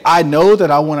 okay, I know that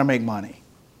I want to make money.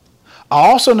 I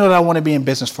also know that I want to be in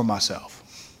business for myself.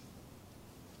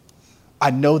 I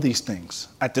know these things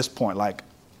at this point, like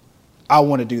I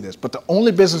want to do this. But the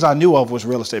only business I knew of was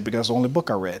real estate because it's the only book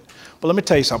I read. But let me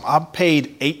tell you something. I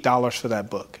paid $8 for that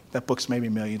book. That book's made me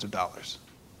millions of dollars.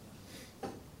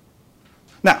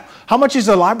 Now, how much is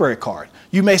a library card?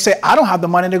 You may say, I don't have the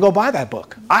money to go buy that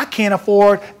book. I can't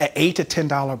afford an $8 to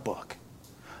 $10 book.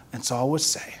 And so I would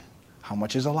say, how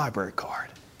much is a library card?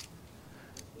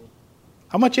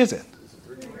 How much is it?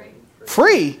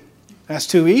 Free? That's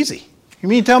too easy. You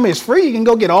mean tell me it's free? You can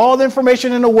go get all the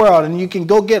information in the world and you can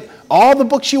go get all the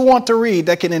books you want to read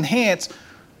that can enhance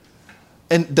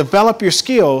and develop your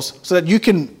skills so that you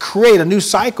can create a new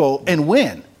cycle and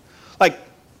win. Like,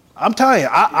 I'm telling you,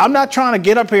 I'm not trying to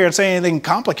get up here and say anything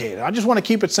complicated. I just want to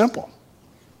keep it simple.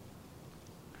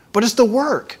 But it's the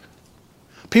work.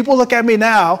 People look at me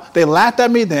now, they laughed at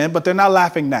me then, but they're not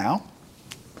laughing now.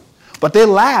 But they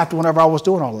laughed whenever I was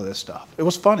doing all of this stuff. It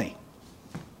was funny.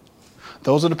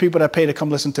 Those are the people that pay to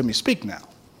come listen to me speak now.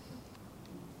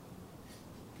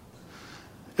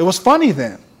 It was funny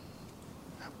then,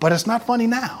 but it's not funny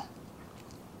now.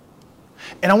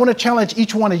 And I want to challenge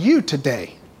each one of you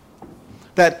today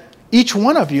that each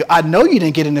one of you, I know you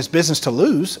didn't get in this business to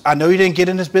lose. I know you didn't get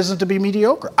in this business to be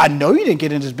mediocre. I know you didn't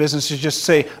get in this business to just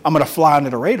say, I'm going to fly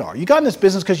under the radar. You got in this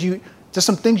business because there's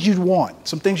some things you want,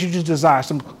 some things you just desire,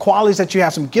 some qualities that you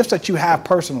have, some gifts that you have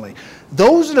personally.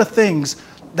 Those are the things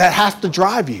that have to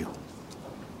drive you.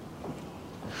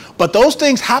 But those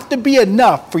things have to be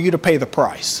enough for you to pay the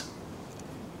price.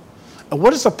 And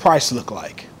what does the price look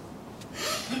like?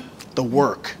 The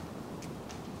work.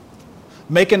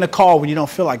 Making the call when you don't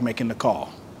feel like making the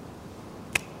call.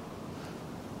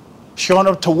 Showing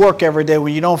up to work every day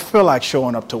when you don't feel like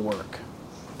showing up to work.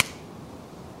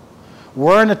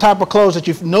 Wearing the type of clothes that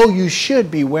you know you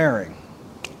should be wearing.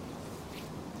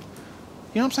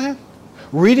 You know what I'm saying?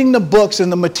 Reading the books and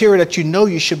the material that you know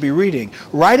you should be reading.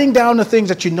 Writing down the things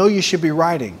that you know you should be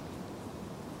writing.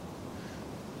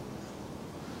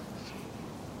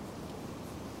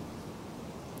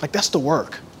 Like, that's the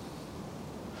work.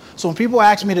 So when people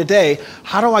ask me today,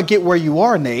 how do I get where you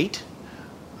are, Nate?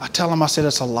 I tell them, I said,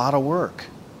 it's a lot of work.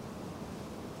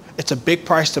 It's a big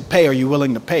price to pay. Are you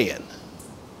willing to pay it?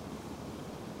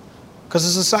 Because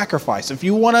it's a sacrifice. If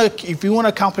you want to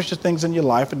accomplish the things in your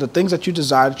life and the things that you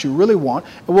desire that you really want,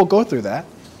 and we'll go through that,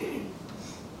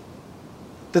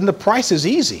 then the price is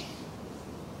easy.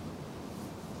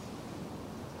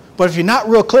 But if you're not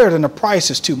real clear, then the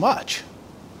price is too much.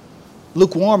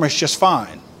 Lukewarm is just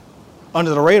fine.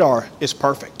 Under the radar is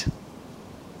perfect.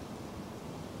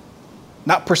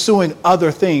 Not pursuing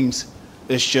other things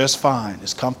is just fine.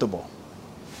 It's comfortable.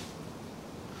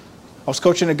 I was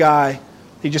coaching a guy.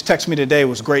 He just texted me today. It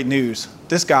was great news.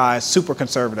 This guy is super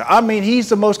conservative. I mean, he's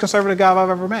the most conservative guy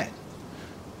I've ever met.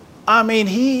 I mean,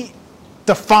 he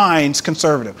defines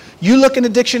conservative. You look in the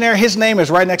dictionary, his name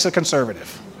is right next to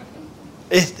conservative.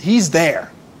 He's there.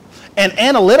 And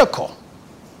analytical.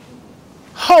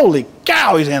 Holy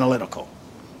cow, he's analytical.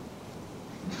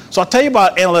 So I'll tell you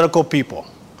about analytical people.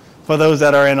 For those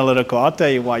that are analytical, I'll tell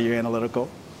you why you're analytical.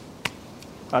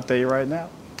 I'll tell you right now.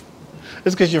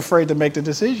 It's because you're afraid to make the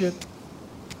decision.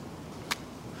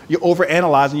 You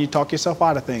overanalyze and you talk yourself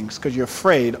out of things because you're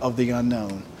afraid of the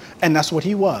unknown. And that's what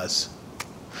he was.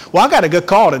 Well, I got a good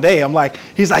call today.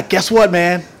 He's like, guess what,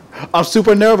 man? I'm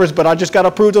super nervous, but I just got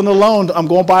approved on the loan. I'm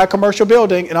going to buy a commercial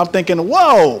building. And I'm thinking,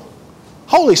 whoa,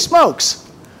 holy smokes.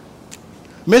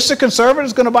 Mr. Conservative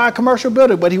is going to buy a commercial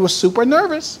building, but he was super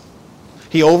nervous.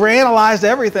 He overanalyzed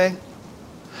everything.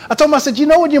 I told him, I said, you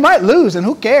know what, you might lose, and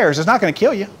who cares? It's not going to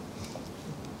kill you.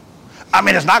 I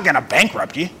mean, it's not going to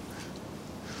bankrupt you.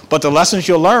 But the lessons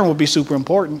you'll learn will be super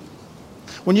important.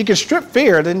 When you can strip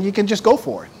fear, then you can just go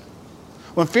for it.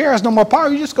 When fear has no more power,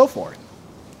 you just go for it.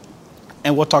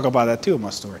 And we'll talk about that too in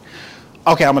my story.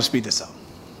 Okay, I'm going to speed this up.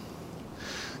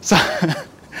 So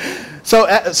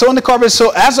in the car,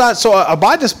 so I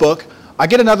buy this book. I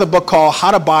get another book called How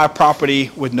to Buy a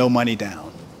Property with No Money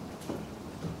Down.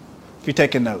 If you're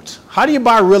taking notes. How do you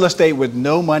buy real estate with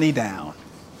no money down?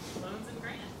 Loans and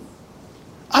grants.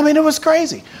 I mean, it was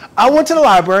crazy. I went to the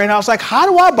library and I was like, how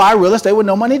do I buy real estate with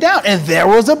no money down? And there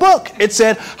was a book. It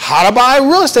said, how to buy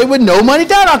real estate with no money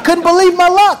down. I couldn't believe my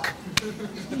luck.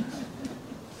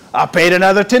 I paid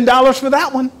another $10 for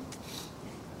that one.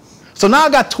 So now I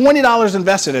got $20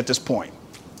 invested at this point.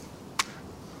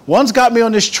 One's got me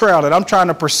on this trail that I'm trying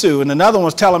to pursue, and another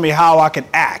one's telling me how I can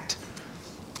act.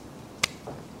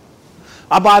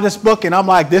 I buy this book, and I'm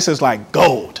like, this is like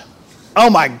gold. Oh,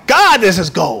 my God, this is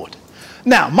gold.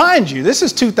 Now, mind you, this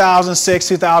is 2006,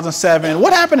 2007.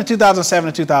 What happened in 2007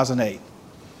 and 2008?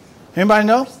 Anybody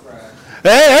know? Hey,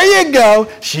 there you go.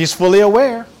 She's fully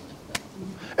aware.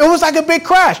 It was like a big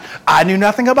crash. I knew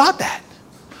nothing about that.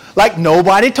 Like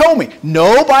nobody told me.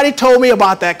 Nobody told me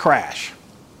about that crash.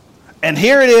 And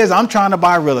here it is, I'm trying to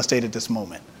buy real estate at this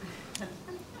moment.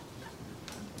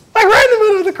 Like right in the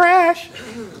middle of the crash.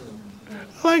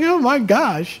 Like, oh my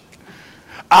gosh.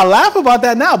 I laugh about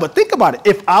that now, but think about it.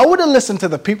 If I would have listened to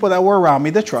the people that were around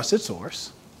me, the trusted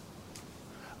source,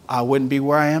 I wouldn't be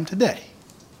where I am today.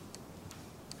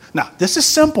 Now, this is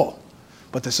simple,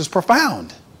 but this is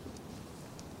profound.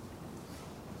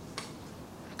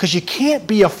 Because you can't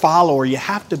be a follower, you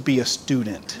have to be a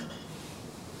student.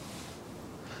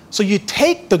 So you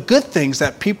take the good things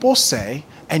that people say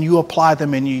and you apply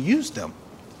them and you use them.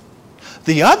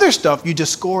 The other stuff, you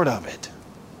discard of it.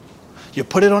 You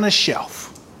put it on a shelf.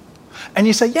 And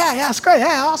you say, yeah, it's great.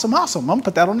 Yeah, awesome. I'm going to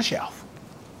put that on the shelf.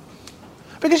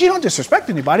 Because you don't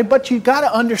disrespect anybody, but you got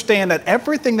to understand that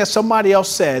everything that somebody else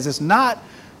says is not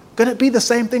going to be the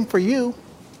same thing for you.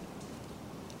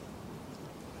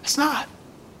 It's not.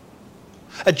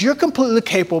 That you're completely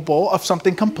capable of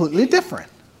something completely different.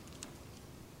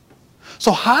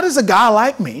 So how does a guy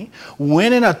like me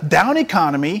win in a down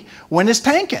economy when it's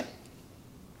tanking?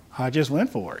 I just went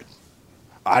for it.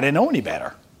 I didn't know any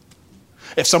better.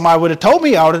 If somebody would have told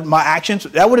me my actions,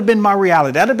 that would have been my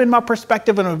reality. That would have been my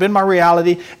perspective and it would have been my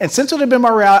reality. And since it would have been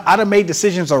my reality, I'd have made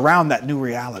decisions around that new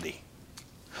reality.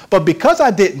 But because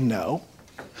I didn't know,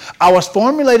 I was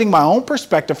formulating my own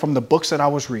perspective from the books that I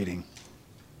was reading.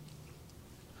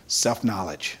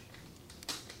 Self-knowledge.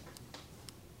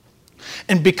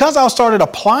 And because I started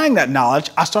applying that knowledge,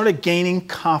 I started gaining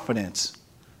confidence.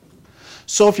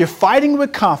 So if you're fighting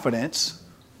with confidence,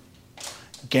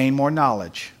 gain more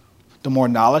knowledge. The more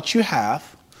knowledge you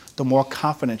have, the more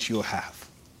confidence you'll have.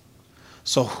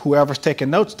 So whoever's taking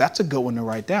notes, that's a good one to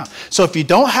write down. So if you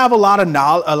don't have a lot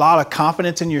of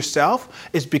confidence in yourself,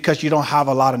 it's because you don't have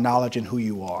a lot of knowledge in who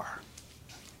you are.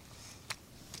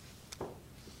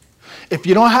 If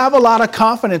you don't have a lot of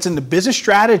confidence in the business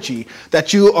strategy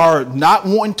that you are not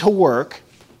wanting to work,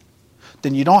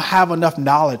 then you don't have enough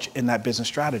knowledge in that business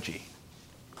strategy.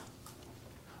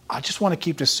 I just want to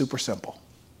keep this super simple.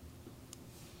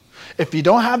 If you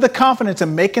don't have the confidence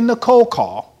in making the cold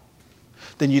call,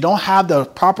 then you don't have the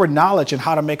proper knowledge in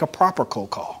how to make a proper cold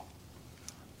call.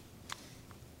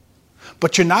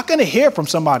 But you're not going to hear from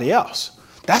somebody else.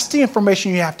 That's the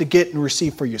information you have to get and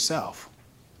receive for yourself.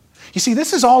 You see,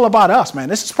 this is all about us, man.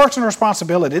 This is personal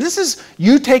responsibility. This is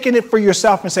you taking it for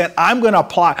yourself and saying, I'm going to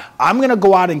apply. I'm going to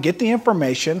go out and get the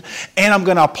information, and I'm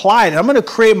going to apply it. I'm going to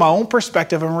create my own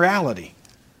perspective and reality.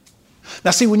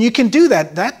 Now, see, when you can do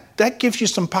that, that gives you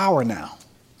some power now.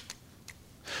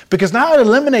 Because now it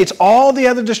eliminates all the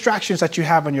other distractions that you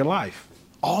have in your life.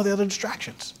 All the other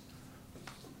distractions.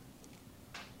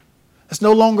 It's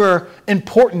no longer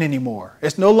important anymore.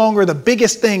 It's no longer the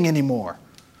biggest thing anymore.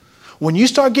 When you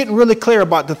start getting really clear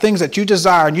about the things that you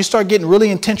desire and you start getting really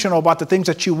intentional about the things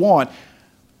that you want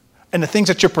and the things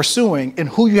that you're pursuing and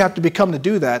who you have to become to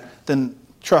do that, then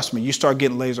trust me, you start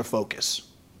getting laser focus.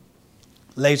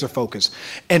 Laser focus.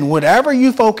 And whatever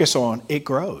you focus on, it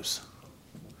grows.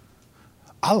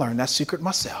 I learned that secret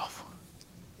myself.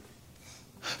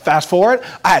 Fast forward,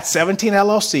 I had 17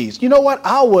 LLCs. You know what?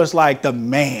 I was like the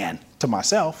man to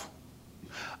myself.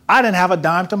 I didn't have a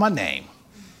dime to my name.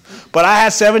 But I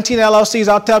had 17 LLCs.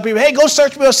 I'll tell people, hey, go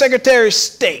search me on Secretary of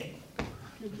State.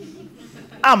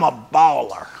 I'm a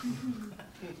baller.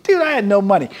 Dude, I had no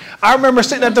money. I remember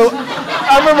sitting at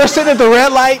the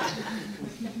red light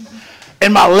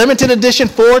in my limited edition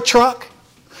Ford truck,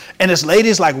 and this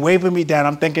lady's like waving me down.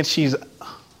 I'm thinking she's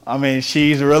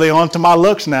really onto my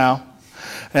looks now.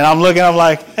 And I'm looking, I'm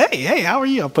like, hey, how are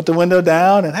you? I put the window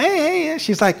down, and hey.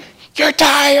 She's like, your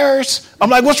tires. I'm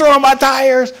like, what's wrong with my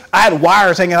tires? I had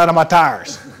wires hanging out of my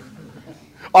tires.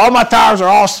 All my tires are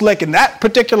all slick, and that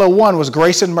particular one was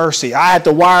Grace and Mercy. I had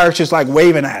the wires just like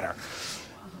waving at her.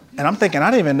 And I'm thinking,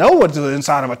 I didn't even know what's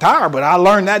inside of a tire, but I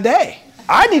learned that day.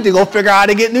 I need to go figure out how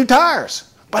to get new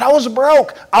tires. But I was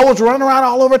broke. I was running around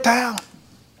all over town,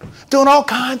 doing all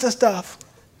kinds of stuff,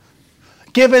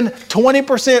 giving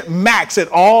 20% max at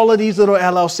all of these little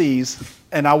LLCs,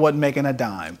 and I wasn't making a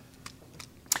dime.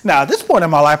 Now, at this point in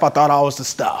my life, I thought I was the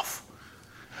stuff.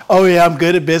 Oh, yeah, I'm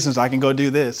good at business. I can go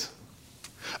do this.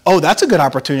 Oh, that's a good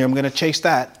opportunity. I'm going to chase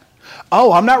that.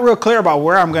 Oh, I'm not real clear about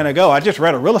where I'm going to go. I just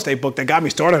read a real estate book that got me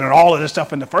started on all of this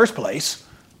stuff in the first place.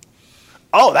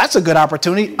 Oh, that's a good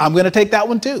opportunity. I'm going to take that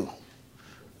one too.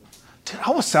 Dude,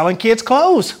 I was selling kids'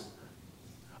 clothes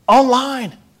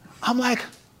online. I'm like,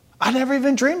 I never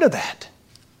even dreamed of that.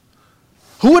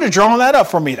 Who would have drawn that up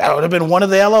for me? That would have been one of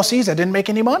the LLCs that didn't make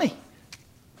any money.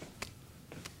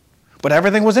 But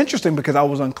everything was interesting because I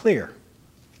was unclear.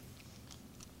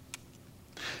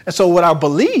 And so what I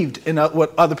believed in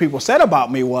what other people said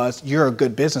about me was, you're a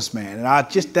good businessman. And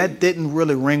that didn't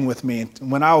really ring with me.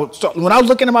 When I was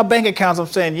looking at my bank accounts, I'm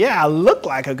saying, yeah, I look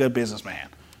like a good businessman.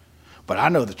 But I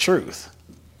know the truth.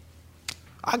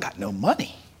 I got no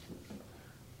money.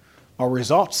 My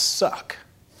results suck.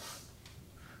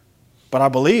 But I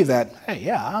believe that, hey,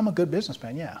 yeah, I'm a good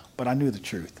businessman, yeah. But I knew the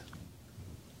truth.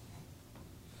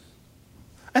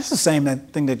 That's the same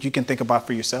thing that you can think about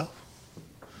for yourself.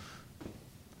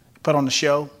 Put on the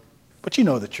show, but you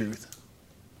know the truth.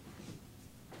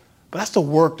 But that's the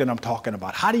work that I'm talking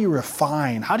about. How do you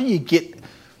refine? How do you get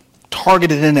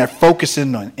targeted in there,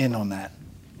 focusing on that?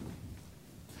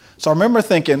 So I remember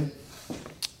thinking,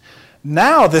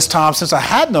 now this time, since I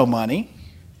had no money,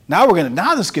 now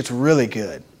this gets really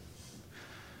good.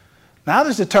 Now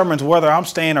this determines whether I'm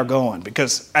staying or going,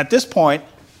 because at this point,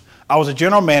 I was a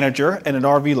general manager in an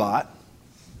RV lot.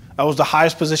 That was the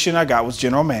highest position I got, was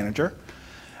general manager.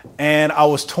 And I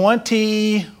was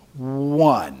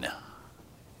 21.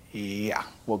 Yeah,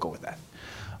 we'll go with that.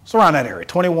 It's around that area,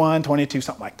 21, 22,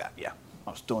 something like that. Yeah,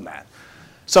 I was doing that.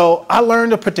 So I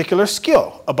learned a particular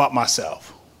skill about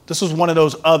myself. This was one of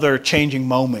those other changing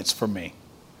moments for me.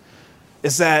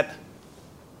 Is that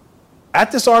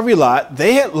at this RV lot,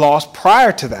 they had lost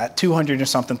prior to that $200 and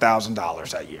something thousand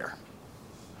that year.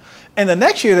 And the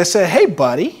next year they said, hey,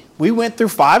 buddy, we went through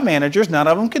 5 managers. None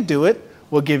of them could do it.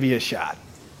 We'll give you a shot.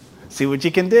 See what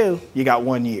you can do. You got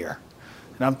 1 year.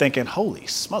 And I'm thinking, holy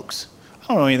smokes. I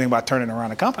don't know anything about turning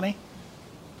around a company.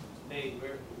 Hey,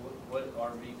 what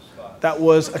RV spot? That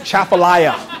was a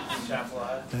Chapalaya.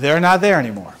 Chapalaya? They're not there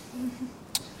anymore.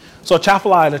 So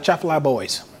Chapalaya, the Chapalaya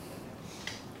boys.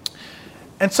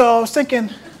 And so I was thinking,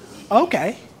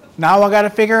 okay, now I got to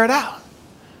figure it out.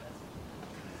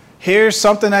 Here's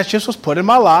something that just was put in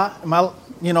my lap.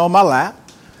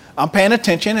 I'm paying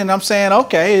attention and I'm saying,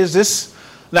 okay, is this,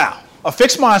 now, a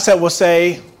fixed mindset will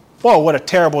say, whoa, what a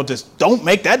terrible, don't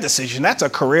make that decision. That's a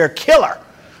career killer.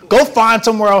 Go find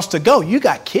somewhere else to go. You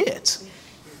got kids.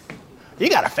 You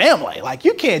got a family. Like,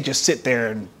 you can't just sit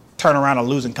there and turn around a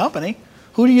losing company.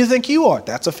 Who do you think you are?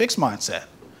 That's a fixed mindset.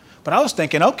 But I was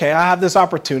thinking, okay, I have this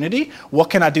opportunity.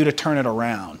 What can I do to turn it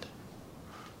around?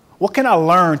 What can I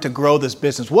learn to grow this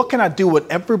business? What can I do what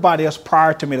everybody else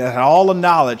prior to me that had all the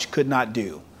knowledge could not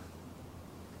do?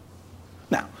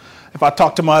 Now, If I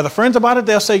talk to my other friends about it,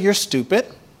 they'll say, you're stupid.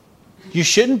 You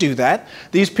shouldn't do that.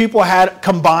 These people had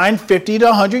combined 50 to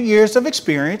 100 years of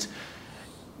experience.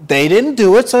 They didn't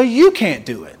do it, so you can't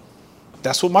do it.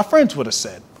 That's what my friends would have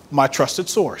said, my trusted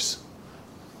source.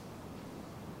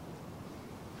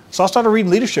 So I started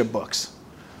reading leadership books.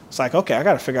 It's like, okay, I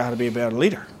got to figure out how to be a better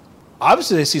leader.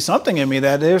 Obviously, they see something in me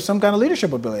that there's some kind of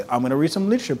leadership ability. I'm going to read some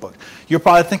leadership books. You're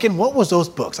probably thinking, what was those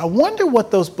books? I wonder what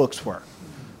those books were.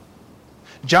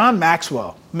 John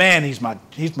Maxwell, man, he's my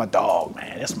dog,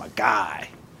 man. That's my guy.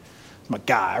 My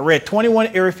guy. I read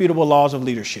 21 Irrefutable Laws of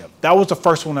Leadership. That was the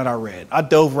first one that I read. I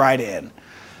dove right in.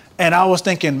 And I was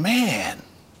thinking, man,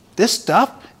 this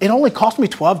stuff, it only cost me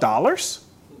 $12.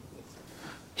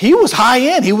 He was high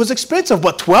end. He was expensive,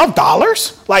 but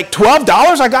 $12? Like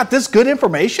 $12 I got this good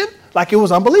information? Like it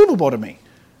was unbelievable to me.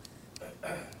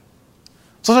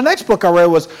 So the next book I read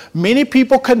was Many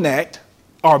People Connect,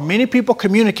 or Many People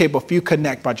Communicate But Few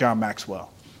Connect by John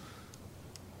Maxwell.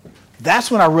 That's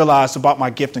when I realized about my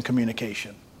gift in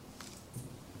communication.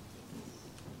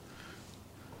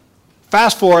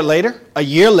 Fast forward later, a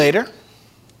year later,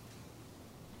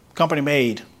 company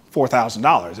made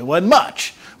 $4,000. It wasn't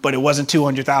much, but it wasn't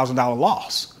 $200,000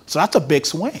 loss. So that's a big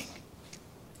swing.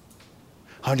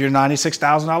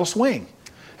 $196,000 swing.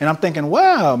 And I'm thinking,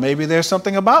 well, maybe there's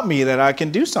something about me that I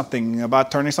can do something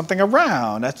about turning something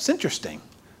around. That's interesting.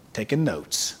 Taking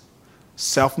notes.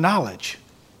 Self-knowledge.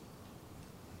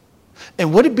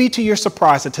 And would it be to your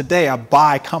surprise that today I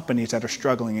buy companies that are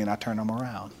struggling and I turn them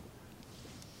around?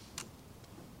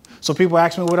 So people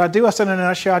ask me what I do. I said, in a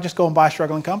nutshell, I just go and buy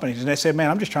struggling companies. And they say,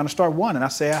 man, I'm just trying to start one. And I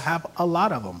say, I have a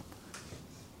lot of them.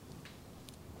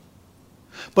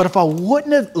 But if I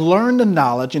wouldn't have learned the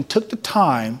knowledge and took the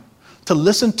time to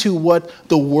listen to what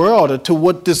the world, or to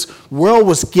what this world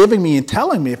was giving me and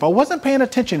telling me, if I wasn't paying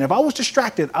attention, if I was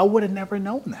distracted, I would have never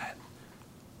known that.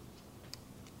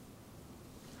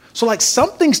 So like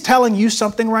something's telling you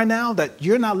something right now that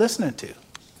you're not listening to.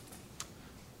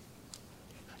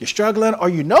 You're struggling, or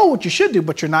you know what you should do,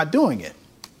 but you're not doing it.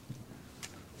 I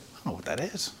don't know what that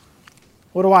is.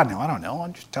 What do I know? I don't know.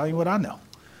 I'm just telling you what I know.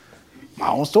 My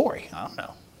own story. I don't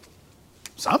know.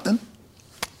 Something.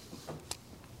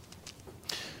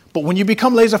 But when you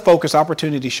become laser focused,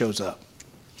 opportunity shows up.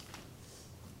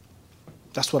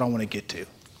 That's what I want to get to.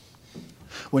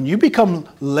 When you become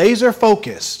laser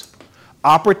focused,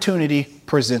 opportunity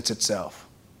presents itself.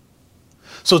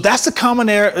 So that's the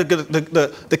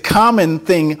common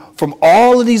thing from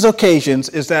all of these occasions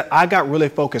is that I got really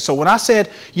focused. So when I said,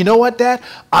 you know what, Dad,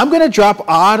 I'm going to drop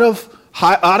out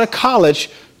of college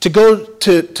to go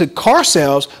to car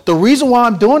sales, the reason why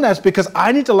I'm doing that is because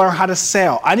I need to learn how to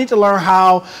sell. I need to learn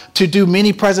how to do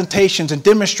mini presentations and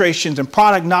demonstrations and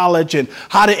product knowledge and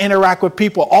how to interact with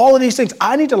people. All of these things,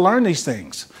 I need to learn these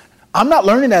things. I'm not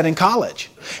learning that in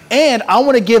college. And I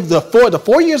want to give the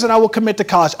 4 years that I will commit to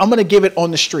college, I'm going to give it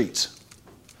on the streets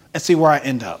and see where I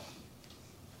end up.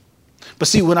 But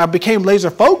see, when I became laser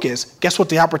focused, guess what?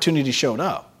 The opportunity showed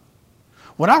up.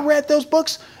 When I read those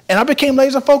books and I became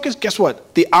laser focused, guess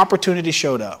what? The opportunity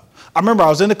showed up. I remember I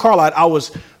was in the car lot. I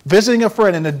was visiting a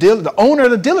friend, and the owner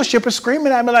of the dealership is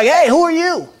screaming at me like, hey, who are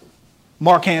you?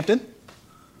 Mark Hampton.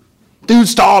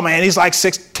 Dude's tall, man. He's like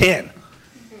 6'10".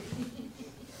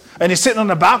 And he's sitting on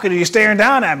the balcony, he's staring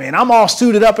down at me. And I'm all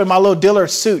suited up in my little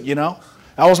Dillard suit, you know.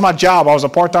 That was my job. I was a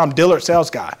part-time Dillard sales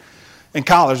guy in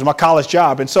college. It was my college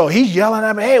job. And so he's yelling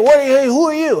at me, hey, who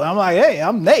are you? I'm like, hey,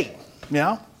 I'm Nate, you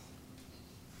know.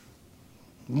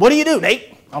 What do you do,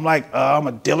 Nate? I'm like, I'm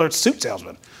a Dillard suit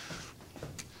salesman.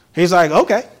 He's like,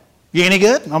 okay. You any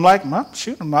good? I'm like, well,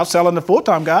 shoot, I'm not selling to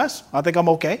full-time guys. I think I'm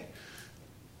okay.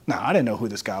 No, I didn't know who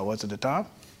this guy was at the time.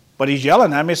 But he's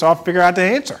yelling at me, so I'll figure out the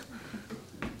answer.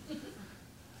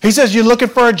 He says, you looking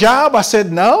for a job? I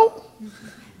said, no.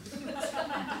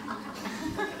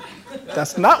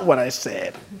 That's not what I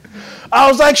said. I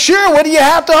was like, sure, what do you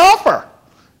have to offer?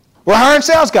 We're hiring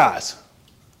sales guys.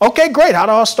 Okay, great. How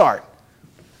do I start?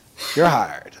 You're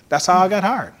hired. That's how I got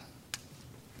hired.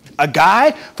 A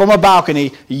guy from a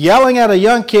balcony yelling at a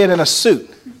young kid in a suit.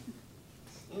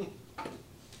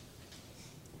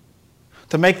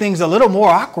 To make things a little more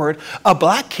awkward, a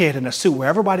black kid in a suit where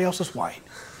everybody else is white.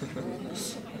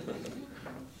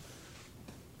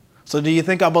 So do you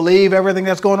think I believe everything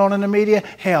that's going on in the media?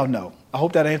 Hell no. I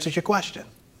hope that answers your question.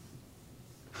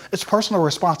 It's personal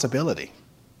responsibility.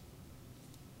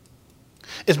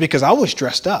 It's because I was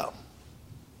dressed up.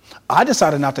 I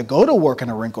decided not to go to work in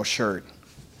a wrinkled shirt,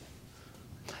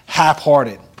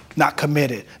 half-hearted, not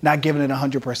committed, not giving it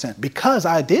 100%. Because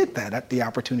I did that, the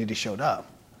opportunity showed up.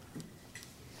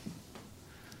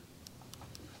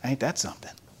 Ain't that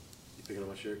something? Picking up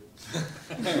my shirt.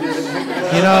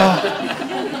 You know,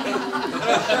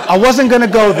 I wasn't going to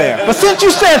go there. But since you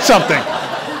said something.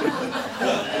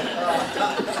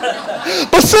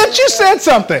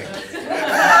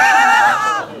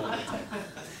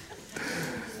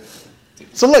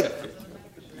 So look,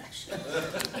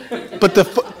 but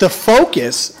the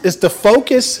focus is the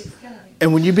focus.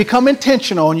 And when you become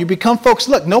intentional and you become focused,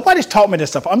 look, nobody's taught me this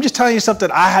stuff. I'm just telling you stuff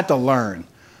that I had to learn.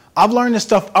 I've learned this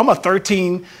stuff. I'm a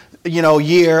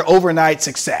 13-year overnight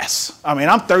success. I mean,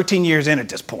 I'm 13 years in at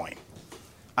this point.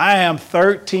 I am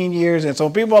 13 years in. So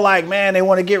people are like, man, they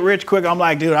want to get rich quick. I'm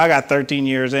like, dude, I got 13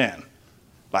 years in.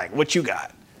 Like, what you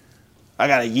got? I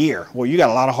got a year. Well, you got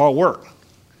a lot of hard work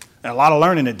and a lot of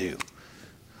learning to do.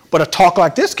 But a talk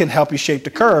like this can help you shape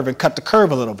the curve and cut the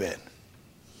curve a little bit.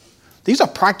 These are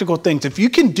practical things. If you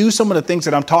can do some of the things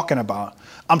that I'm talking about,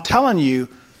 I'm telling you,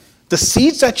 the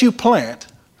seeds that you plant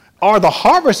are the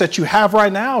harvest that you have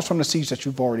right now is from the seeds that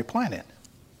you've already planted.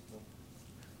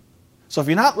 So if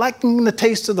you're not liking the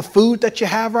taste of the food that you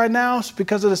have right now, it's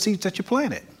because of the seeds that you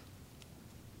planted.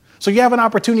 So you have an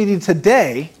opportunity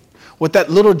today with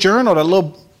that little journal, that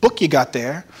little book you got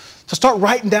there, to start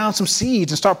writing down some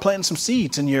seeds and start planting some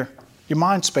seeds in your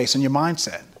mind space and your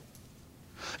mindset.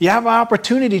 You have an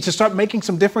opportunity to start making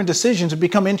some different decisions and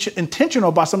become intentional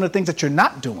about some of the things that you're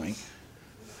not doing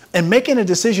and making a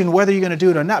decision whether you're going to do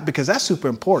it or not, because that's super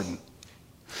important.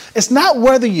 It's not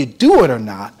whether you do it or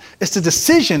not. It's the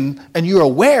decision, and you're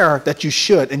aware that you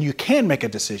should and you can make a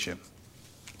decision.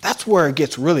 That's where it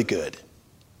gets really good.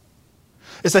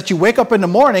 It's that you wake up in the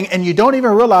morning and you don't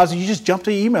even realize you just jump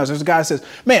to your emails. There's a guy that says,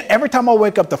 man, every time I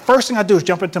wake up, the first thing I do is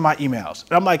jump into my emails.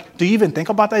 And I'm like, do you even think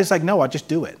about that? He's like, no, I just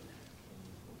do it.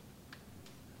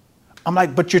 I'm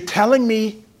like, but you're telling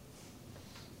me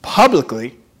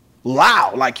publicly,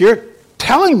 loud, like you're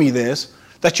telling me this,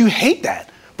 that you hate that,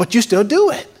 but you still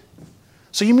do it.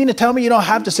 So you mean to tell me you don't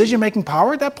have decision-making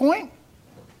power at that point?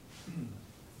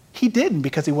 He didn't,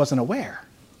 because he wasn't aware.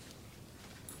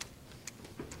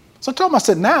 So I told him, I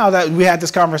said, now that we had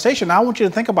this conversation, now I want you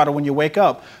to think about it when you wake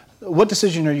up. What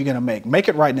decision are you going to make? Make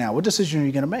it right now. What decision are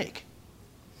you going to make?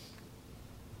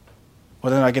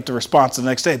 Well, then I get the response the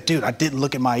next day, dude, I didn't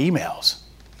look at my emails.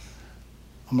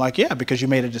 I'm like, yeah, because you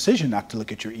made a decision not to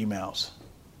look at your emails.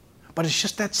 But it's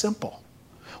just that simple.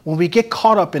 When we get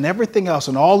caught up in everything else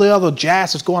and all the other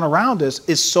jazz that's going around us,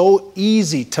 it's so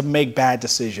easy to make bad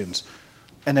decisions.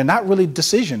 And they're not really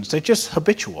decisions. They're just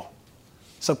habitual,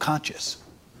 subconscious.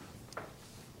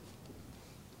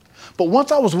 But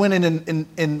once I was winning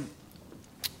in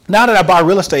now that I buy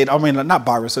real estate, I mean, not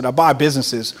buy real estate, I buy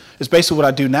businesses. It's basically what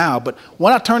I do now. But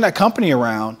when I turned that company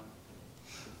around,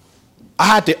 I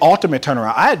had the ultimate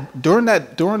turnaround. During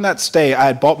that stay, I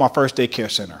had bought my first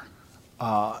daycare center.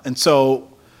 And so,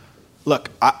 look,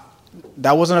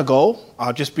 that wasn't a goal.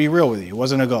 I'll just be real with you. It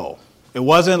wasn't a goal. It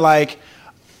wasn't like,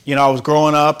 you know, I was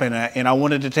growing up and I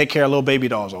wanted to take care of little baby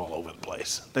dolls all over the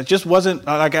place. That just wasn't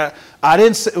like I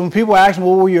didn't. When people ask me,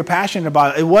 what were you passionate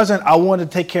about? It wasn't I wanted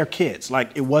to take care of kids.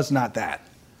 Like, it was not that.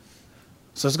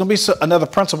 So it's going to be another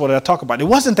principle that I talk about. It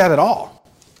wasn't that at all.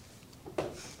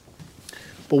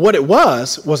 But what it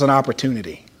was an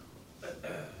opportunity.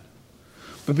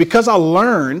 But because I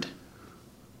learned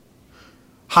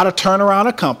how to turn around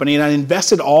a company and I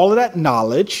invested all of that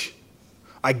knowledge,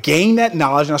 I gained that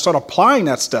knowledge and I started applying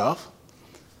that stuff.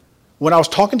 When I was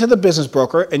talking to the business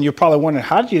broker, and you're probably wondering,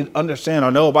 how did you understand or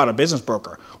know about a business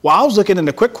broker? Well, I was looking in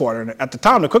the quick quarter, and at the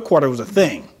time, the quick quarter was a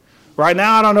thing. Right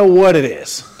now, I don't know what it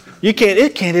is. It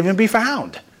can't even be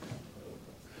found.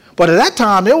 But at that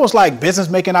time, it was like business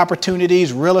making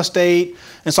opportunities, real estate.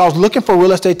 And so I was looking for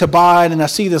real estate to buy, and I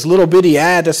see this little bitty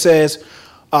ad that says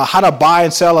how to buy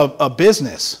and sell a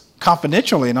business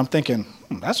confidentially. And I'm thinking,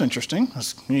 that's interesting.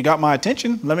 You got my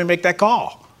attention. Let me make that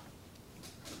call.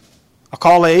 I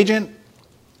call the agent,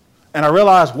 and I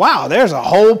realize, wow, there's a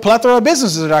whole plethora of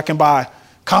businesses that I can buy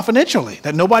confidentially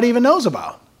that nobody even knows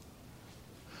about.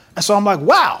 And so I'm like,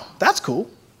 wow, that's cool.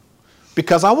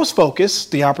 Because I was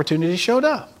focused, the opportunity showed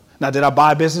up. Now, did I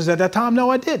buy a business at that time? No,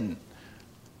 I didn't.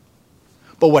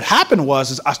 But what happened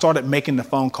was I started making the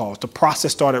phone calls. The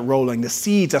process started rolling. The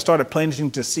seeds, I started planting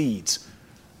the seeds.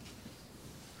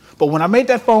 But when I made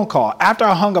that phone call, after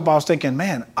I hung up, I was thinking,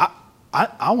 man,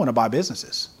 I want to buy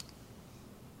businesses.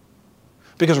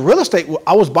 Because real estate,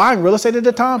 I was buying real estate at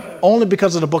the time only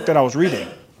because of the book that I was reading.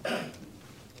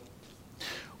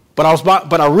 But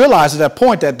I realized at that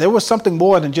point that there was something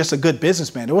more than just a good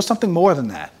businessman. There was something more than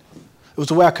that. It was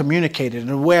the way I communicated and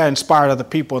the way I inspired other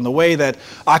people and the way that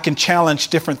I can challenge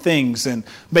different things and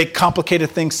make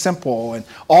complicated things simple and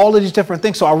all of these different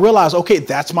things. So I realized, okay,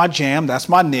 that's my jam, that's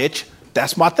my niche,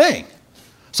 that's my thing.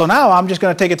 So now I'm just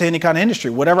going to take it to any kind of industry.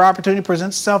 Whatever opportunity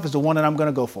presents itself is the one that I'm going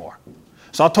to go for.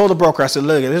 So I told the broker, I said,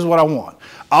 look, this is what I want.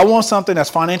 I want something that's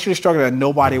financially structured that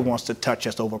nobody wants to touch,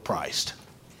 that's overpriced.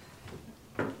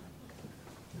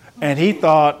 And he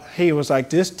thought, he was like,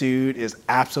 this dude is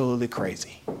absolutely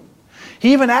crazy.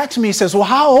 He even asked me, he says, well,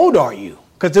 how old are you?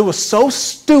 Because it was so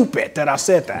stupid that I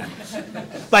said that.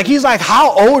 Like, he's like,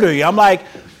 how old are you? I'm like,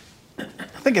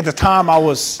 I think at the time I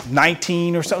was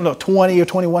 19 or something, no, 20 or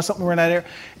 21, something around that area.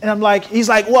 And I'm like, he's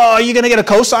like, well, are you going to get a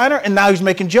cosigner? And now he's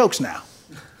making jokes now.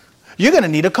 You're going to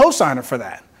need a cosigner for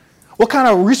that. What kind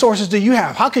of resources do you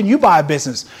have? How can you buy a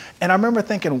business? And I remember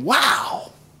thinking,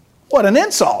 wow, what an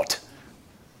insult.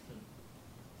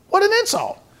 What an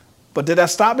insult. But did that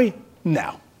stop me?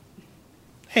 No.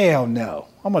 Hell no.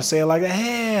 I'm going to say it like that.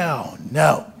 Hell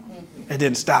no. It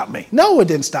didn't stop me. No, it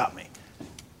didn't stop me.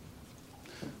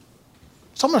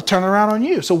 So I'm going to turn it around on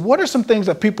you. So what are some things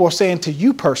that people are saying to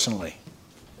you personally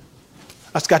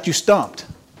that's got you stumped?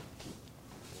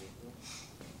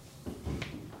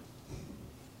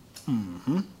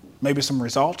 Maybe some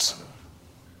results.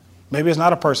 Maybe it's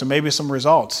not a person. Maybe it's some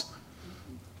results.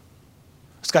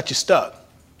 It's got you stuck.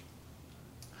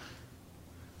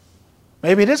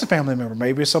 Maybe it is a family member.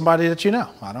 Maybe it's somebody that you know.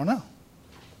 I don't know.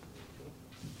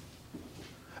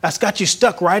 That's got you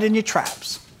stuck right in your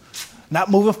traps.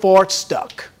 Not moving forward,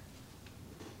 stuck.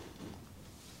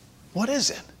 What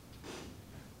is it?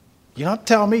 You don't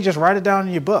tell me, just write it down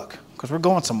in your book, because we're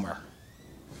going somewhere.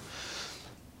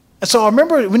 And so I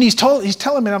remember when he's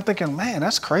telling me, I'm thinking, man,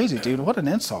 that's crazy, dude. What an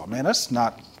insult, man. That's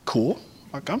not cool.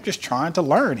 Like, I'm just trying to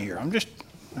learn here.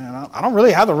 I don't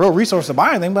really have the real resource to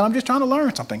buy anything, but I'm just trying to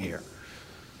learn something here.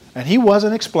 And he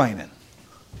wasn't explaining.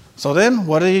 So then,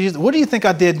 what do you think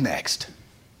I did next?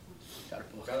 Got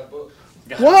a book.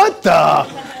 What the?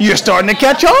 You're starting to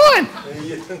catch on.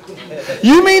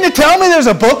 You mean to tell me there's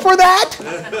a book for that?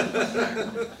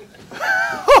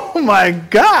 Oh my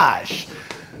gosh.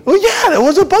 Well, yeah, there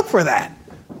was a book for that.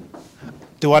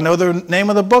 Do I know the name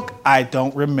of the book? I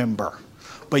don't remember.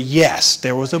 But yes,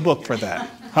 there was a book for that.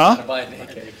 Huh?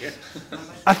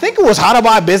 I think it was How to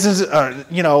Buy Business,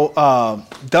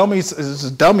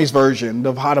 Dummies version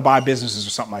of How to Buy Businesses or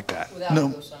something like that.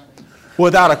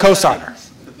 Without a cosigner.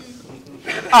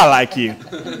 I like you.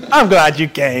 I'm glad you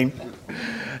came.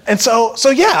 And so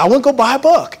yeah, I went to go buy a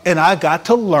book, and I got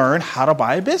to learn how to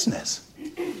buy a business.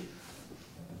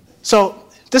 So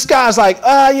this guy's like,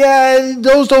 yeah,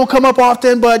 those don't come up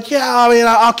often, but yeah, I mean,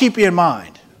 I'll keep you in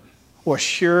mind. Well,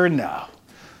 sure enough,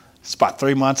 it's about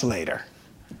 3 months later.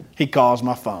 He calls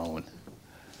my phone.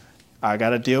 I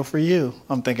got a deal for you.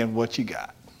 I'm thinking, what you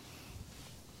got?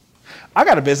 I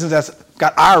got a business that's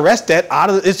got IRS debt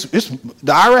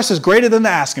the IRS is greater than the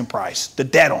asking price, the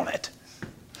debt on it.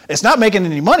 It's not making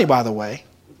any money, by the way.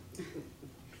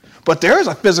 But there is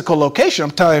a physical location.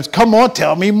 I'm telling him, come on,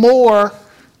 tell me more.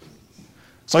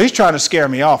 So he's trying to scare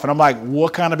me off. And I'm like,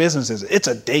 what kind of business is it? It's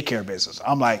a daycare business.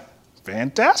 I'm like,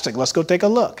 fantastic. Let's go take a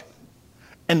look.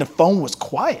 And the phone was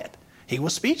quiet. He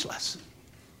was speechless.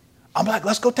 I'm like,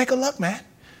 let's go take a look, man.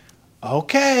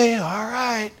 Okay, all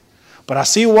right. But I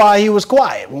see why he was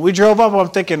quiet. When we drove up, I'm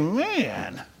thinking,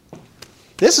 man,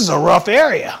 this is a rough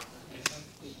area.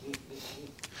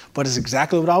 But it's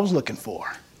exactly what I was looking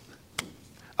for.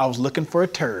 I was looking for a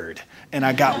turd, and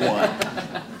I got one.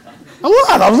 That's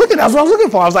what I was looking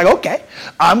for. I was like, okay,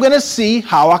 I'm going to see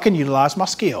how I can utilize my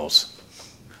skills.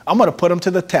 I'm going to put them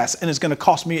to the test, and it's going to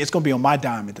cost me, it's going to be on my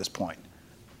dime at this point.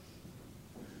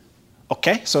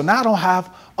 Okay, so now I don't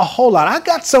have a whole lot. I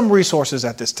got some resources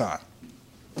at this time.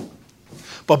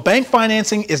 But bank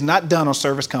financing is not done on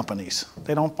service companies.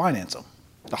 They don't finance them.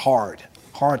 They're hard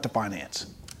to finance.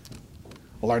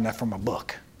 I learned that from a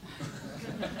book.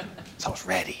 So I was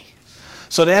ready.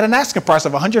 So they had an asking price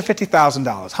of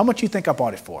 $150,000. How much do you think I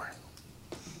bought it for?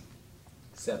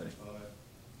 70.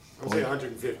 I'm saying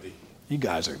 150. You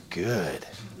guys are good.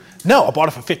 No, I bought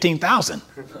it for $15,000.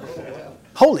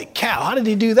 Holy cow, how did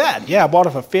he do that? Yeah, I bought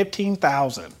it for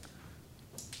 $15,000.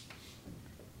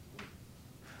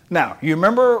 Now, you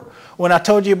remember when I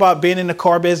told you about being in the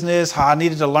car business, how I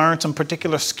needed to learn some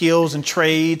particular skills and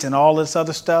trades and all this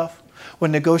other stuff?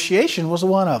 Well, negotiation was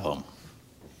one of them.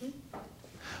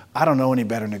 I don't know any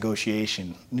better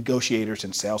negotiators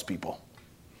and salespeople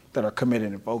that are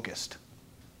committed and focused.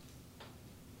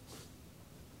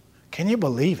 Can you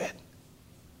believe it?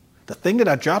 The thing that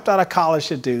I dropped out of college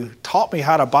to do taught me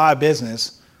how to buy a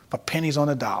business for pennies on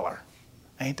the dollar.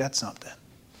 Ain't that something?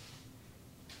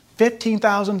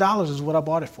 $15,000 is what I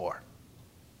bought it for.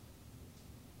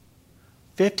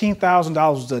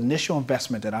 $15,000 was the initial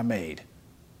investment that I made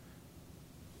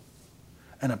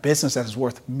in a business that is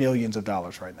worth millions of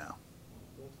dollars right now.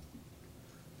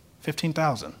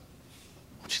 15,000.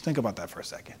 What you think about that for a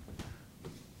second?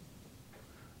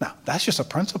 Now, that's just a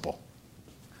principle.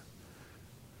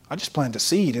 I just planted a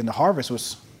seed, and the harvest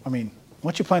was,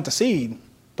 once you plant the seed,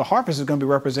 the harvest is going to be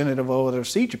representative of the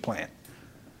seed you plant.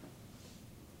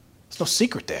 There's no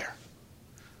secret there.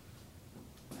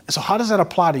 And so how does that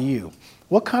apply to you?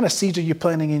 What kind of seeds are you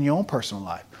planting in your own personal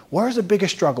life? Where's the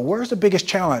biggest struggle? Where's the biggest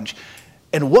challenge?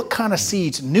 And what kind of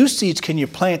seeds, new seeds, can you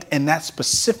plant in that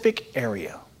specific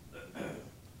area?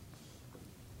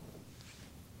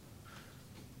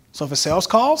 So if it's sales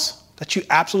calls that you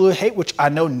absolutely hate, which I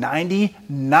know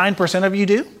 99% of you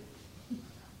do,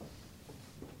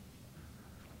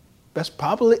 that's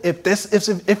probably, if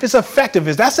it's effective,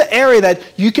 if that's the area that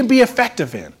you can be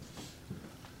effective in,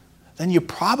 then you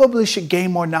probably should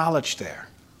gain more knowledge there.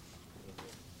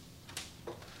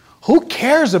 Who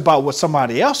cares about what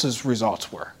somebody else's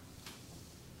results were?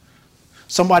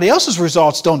 Somebody else's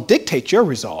results don't dictate your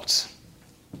results.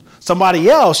 Somebody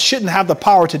else shouldn't have the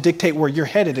power to dictate where you're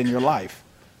headed in your life.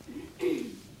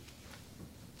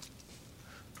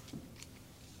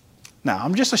 Now,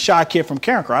 I'm just a shy kid from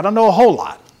Carencro. I don't know a whole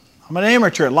lot. I'm an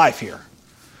amateur at life here.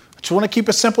 I just want to keep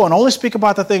it simple and only speak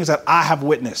about the things that I have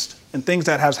witnessed and things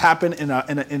that has happened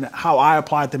in how I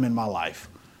applied them in my life.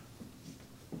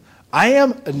 I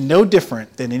am no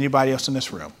different than anybody else in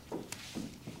this room.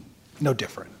 No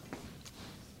different.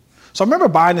 So I remember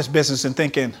buying this business and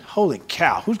thinking, holy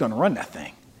cow, who's going to run that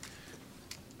thing?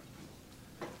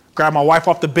 Grabbed my wife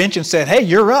off the bench and said, hey,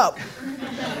 you're up.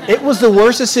 It was the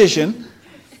worst decision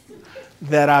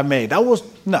that I made. That was,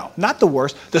 no, not the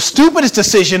worst, the stupidest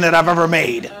decision that I've ever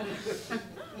made.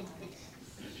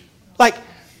 Like,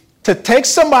 to take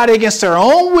somebody against their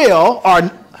own will or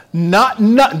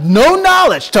no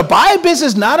knowledge, to buy a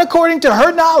business not according to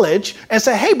her knowledge and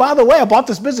say, hey, by the way, I bought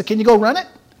this business, can you go run it?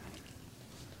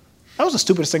 That was the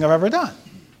stupidest thing I've ever done.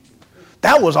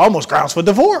 That was almost grounds for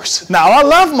divorce. Now, I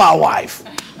love my wife,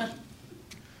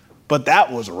 but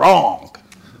that was wrong.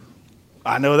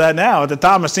 I know that now. At the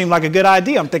time, it seemed like a good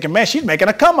idea. I'm thinking, man, she's making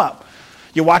a come up.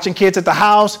 You're watching kids at the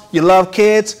house. You love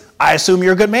kids. I assume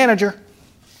you're a good manager.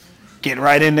 Get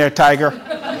right in there, Tiger.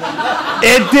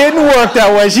 It didn't work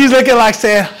that way. She's looking like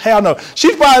saying, hell no.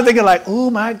 She's probably thinking like, oh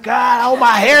my God, oh,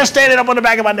 my hair's standing up on the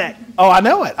back of my neck. Oh, I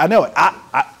know it. I know it.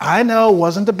 I know it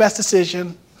wasn't the best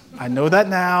decision. I know that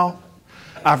now.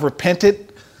 I've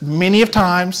repented many of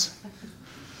times.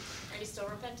 Are you still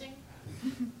repenting?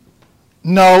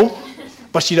 No,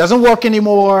 but she doesn't work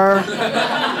anymore.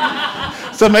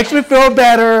 So it makes me feel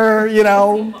better, you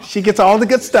know. She gets all the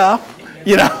good stuff,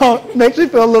 you know. Makes me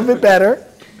feel a little bit better.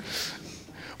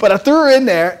 But I threw her in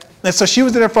there, and so she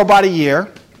was in there for about a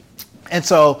year. And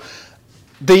so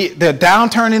the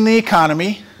downturn in the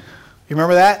economy, you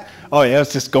remember that? Oh, yeah,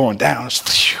 it's just going down.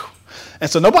 And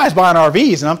so nobody's buying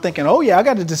RVs, and I'm thinking, oh, yeah, I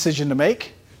got a decision to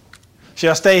make.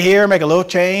 Should I stay here, make a little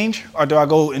change, or do I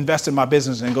go invest in my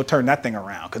business and go turn that thing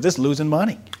around? Because it's losing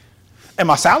money. And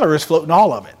my salary is floating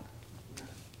all of it.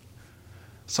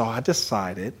 So I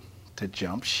decided to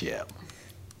jump ship.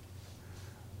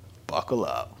 Buckle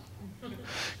up.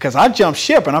 Because I jumped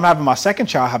ship, and I'm having my second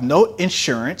child, I have no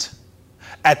insurance.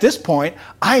 At this point,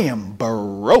 I am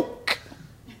broke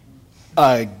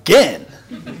again.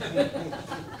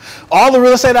 All the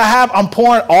real estate I have, I'm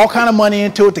pouring all kind of money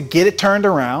into it to get it turned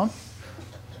around.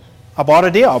 I bought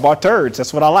a deal. I bought turds.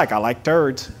 That's what I like. I like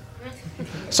turds.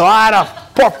 So I had a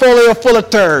portfolio full of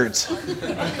turds.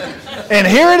 And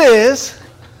here it is.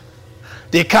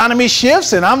 The economy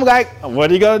shifts, and I'm like,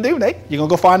 what are you going to do, Nate? You going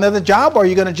to go find another job, or are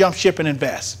you going to jump ship and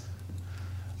invest?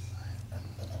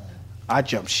 I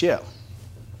jumped ship.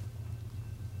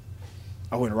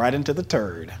 I went right into the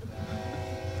turd.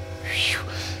 Whew.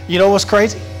 You know what's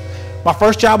crazy? My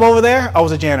first job over there, I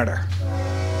was a janitor.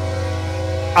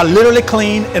 I literally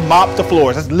cleaned and mopped the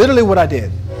floors. That's literally what I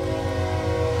did.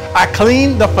 I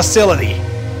cleaned the facility.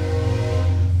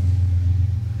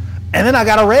 And then I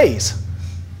got a raise.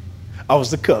 I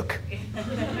was the cook.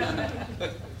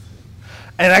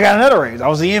 And I got another raise. I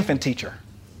was the infant teacher.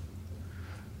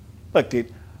 Look,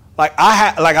 dude,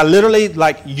 I literally,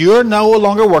 you're no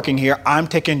longer working here. I'm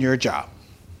taking your job.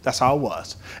 That's how it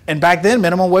was. And back then,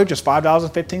 minimum wage was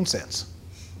 $5.15.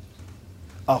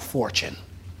 A fortune.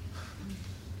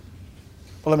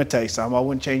 Well, let me tell you something. I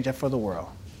wouldn't change that for the world.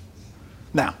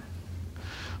 Now,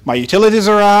 my utilities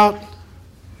are out,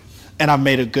 and I've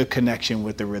made a good connection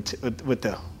with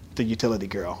the utility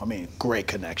girl. I mean, great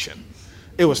connection.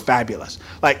 It was fabulous.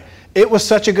 It was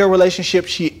such a good relationship.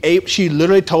 She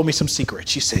literally told me some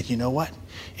secrets. She said, you know what?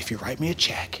 If you write me a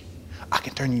check, I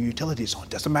can turn your utilities on.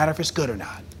 Doesn't matter if it's good or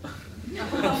not.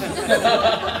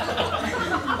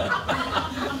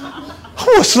 I'm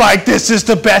I was like, this is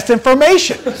the best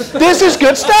information. This is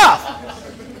good stuff.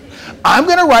 I'm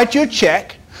going to write you a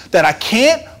check that I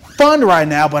can't fund right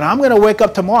now, but I'm going to wake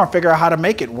up tomorrow and figure out how to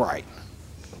make it right.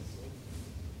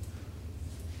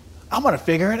 I'm going to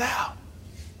figure it out.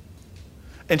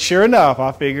 And sure enough,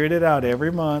 I figured it out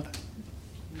every month.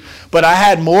 But I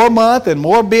had more month and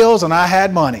more bills than I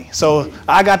had money. So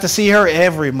I got to see her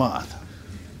every month.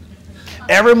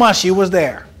 Every month she was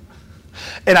there.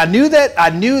 And I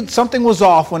knew something was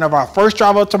off whenever I first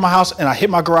drive up to my house and I hit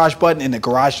my garage button and the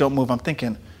garage don't move. I'm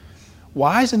thinking,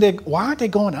 why aren't they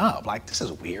going up? Like, this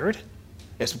is weird.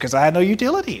 It's because I had no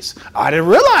utilities. I didn't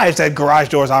realize that garage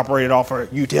doors operated off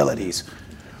of utilities.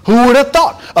 Who would have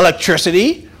thought?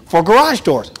 Electricity for garage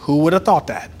doors. Who would have thought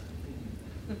that?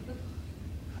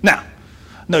 Now,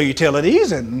 no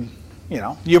utilities, and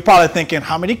you're probably thinking,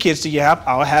 how many kids do you have?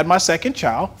 I had my second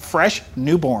child, fresh,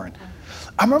 newborn.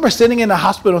 I remember sitting in the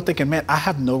hospital thinking, man, I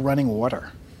have no running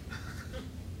water.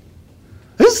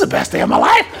 This is the best day of my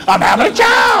life. I'm having a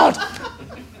child.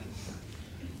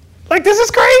 Like, this is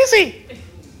crazy.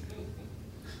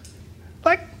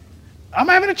 Like, I'm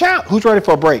having a child. Who's ready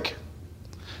for a break?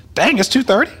 Dang, it's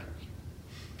 2:30.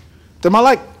 Then I'm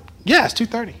like, yeah, it's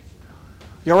 2:30.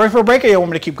 Y'all ready for a break or y'all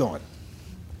want me to keep going?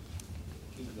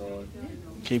 Keep going.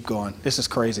 Keep going. This is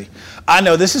crazy. I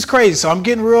know this is crazy, so I'm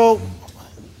getting real.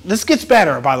 This gets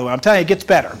better, by the way. I'm telling you, it gets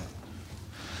better.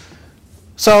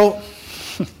 So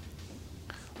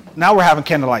now we're having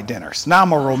candlelight dinners. Now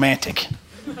I'm a romantic.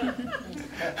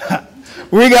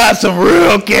 We got some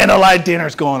real candlelight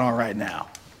dinners going on right now.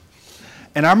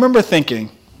 And I remember thinking,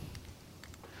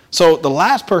 so the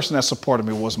last person that supported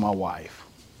me was my wife.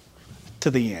 To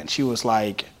the end. She was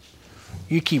like,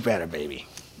 you keep at it, baby.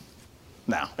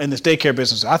 Now, in this daycare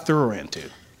business, I threw her into.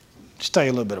 Just tell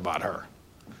you a little bit about her.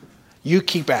 You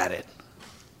keep at it.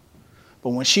 But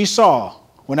when she saw,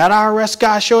 when that IRS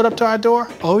guy showed up to our door,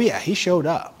 oh yeah, he showed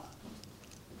up.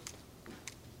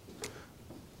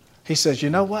 He says,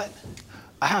 you know what?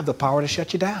 I have the power to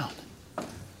shut you down.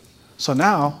 So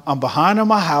now I'm behind on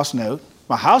my house note.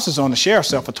 My house is on the sheriff's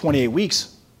sale for 28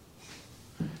 weeks.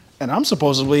 And I'm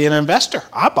supposedly an investor.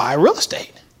 I buy real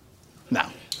estate.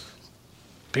 Now,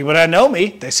 people that know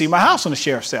me, they see my house on the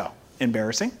sheriff's sale.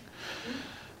 Embarrassing.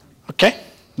 Okay,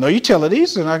 no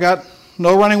utilities, and I got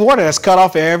no running water. That's cut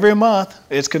off every month.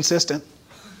 It's consistent.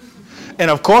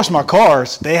 And of course, my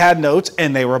cars, they had notes,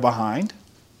 and they were behind.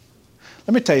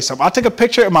 Let me tell you something. I'll take a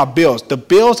picture of my bills. The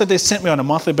bills that they sent me on a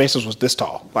monthly basis was this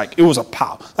tall. Like, it was a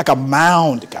pile, like a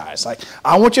mound, guys. Like,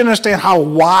 I want you to understand how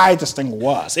wide this thing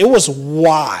was. It was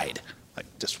wide. Like,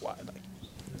 this wide.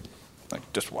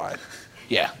 Like this wide.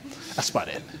 Yeah, that's about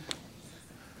it.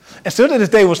 And still to this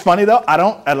day, it was funny, though.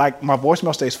 My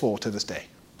voicemail stays full to this day.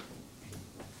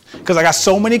 Because I got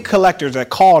so many collectors that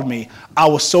called me, I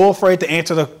was so afraid to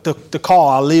answer the call.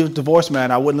 I'll leave the voicemail,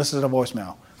 and I wouldn't listen to the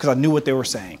voicemail because I knew what they were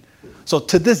saying. So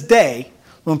to this day,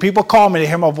 when people call me to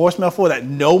hear my voicemail for that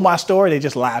know my story, they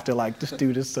just laugh. They're like, this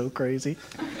dude is so crazy.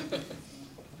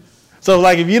 So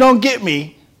like, if you don't get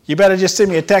me, you better just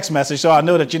send me a text message so I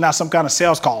know that you're not some kind of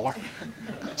sales caller.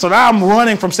 So now I'm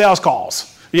running from sales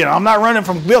calls. I'm not running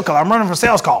from bill calls. I'm running from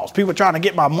sales calls. People trying to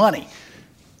get my money.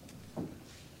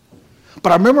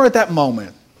 But I remember at that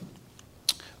moment,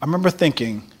 I remember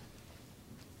thinking,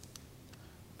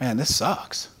 man, this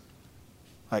sucks.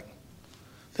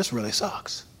 This really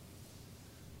sucks.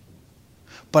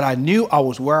 But I knew I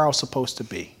was where I was supposed to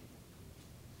be.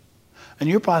 And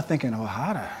you're probably thinking, oh,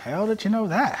 how the hell did you know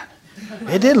that?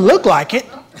 It didn't look like it.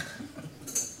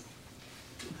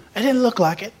 It didn't look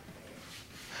like it.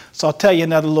 So I'll tell you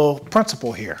another little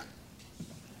principle here.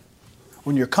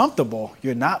 When you're comfortable,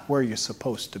 you're not where you're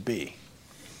supposed to be.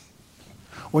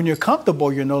 When you're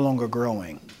comfortable, you're no longer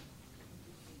growing.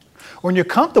 When you're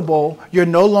comfortable, you're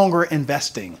no longer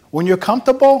investing. When you're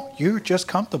comfortable, you're just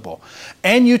comfortable.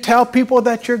 And you tell people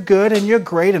that you're good and you're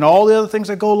great and all the other things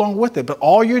that go along with it. But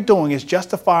all you're doing is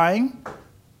justifying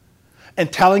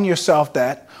and telling yourself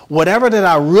that whatever that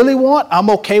I really want, I'm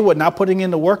okay with not putting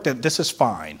in the work, that this is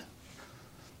fine.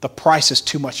 The price is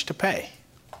too much to pay.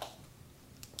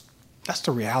 That's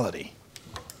the reality.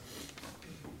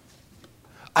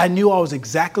 I knew I was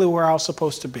exactly where I was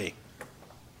supposed to be.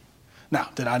 Now,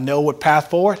 did I know what path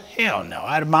forward? Hell no.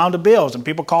 I had a mound of bills and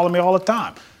people calling me all the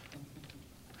time.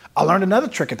 I learned another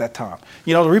trick at that time.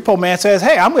 The repo man says,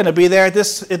 hey, I'm going to be there at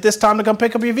this time to come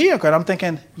pick up your vehicle. And I'm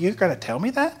thinking, you're going to tell me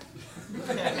that?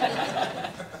 What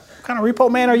kind of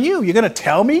repo man are you? You're going to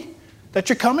tell me that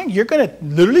you're coming? You're going to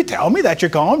literally tell me that you're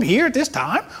going here at this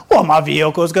time? Well, my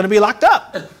vehicle is going to be locked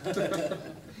up.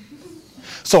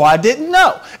 So I didn't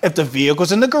know. If the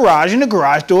vehicle's in the garage and the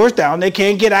garage door's down, they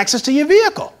can't get access to your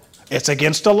vehicle. It's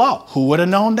against the law. Who would have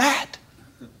known that?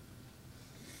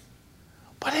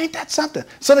 But ain't that something?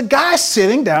 So the guy's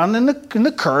sitting down in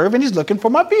the curve and he's looking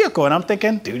for my vehicle. And I'm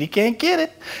thinking, dude, he can't get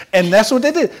it. And that's what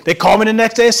they did. They call me the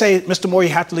next day and say, Mr. Moore, you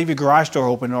have to leave your garage door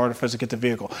open in order for us to get the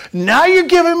vehicle. Now you're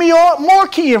giving me more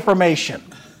key information.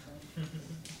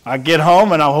 I get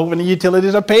home and I'm hoping the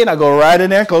utilities are paid. I go right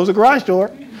in there and close the garage door.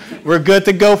 We're good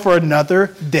to go for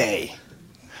another day.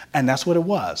 And that's what it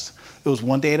was. It was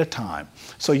one day at a time.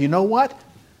 So you know what?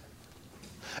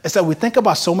 It's that we think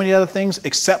about so many other things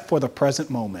except for the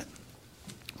present moment,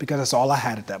 because that's all I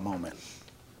had at that moment.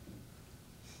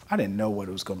 I didn't know what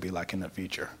it was going to be like in the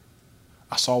future.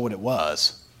 I saw what it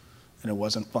was, and it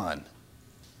wasn't fun.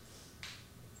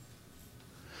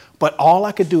 But all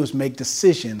I could do is make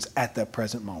decisions at that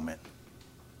present moment.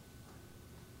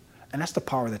 And that's the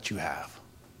power that you have.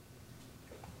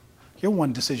 You're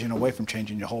one decision away from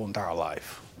changing your whole entire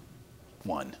life.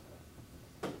 One.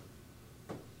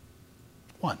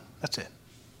 That's it.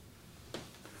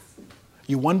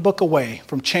 You're one book away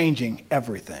from changing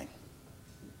everything.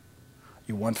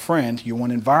 You're one friend, you're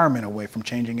one environment away from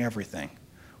changing everything.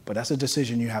 But that's a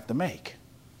decision you have to make.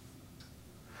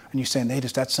 And you say, Nate,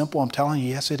 is that simple? I'm telling you,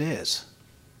 yes, it is.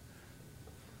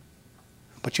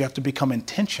 But you have to become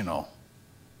intentional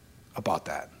about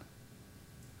that.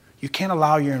 You can't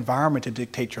allow your environment to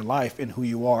dictate your life and who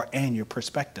you are and your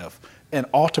perspective, and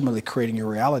ultimately creating your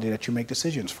reality that you make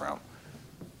decisions from.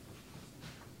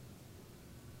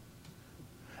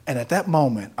 And at that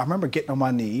moment, I remember getting on my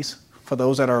knees. For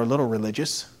those that are a little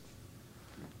religious,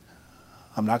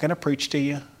 I'm not going to preach to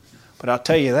you, but I'll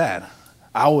tell you that.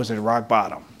 I was at rock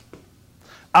bottom.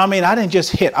 I mean, I didn't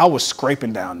just hit. I was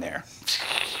scraping down there.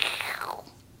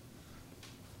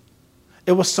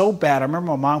 It was so bad. I remember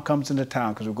my mom comes into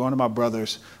town because we're going to my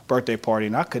brother's birthday party,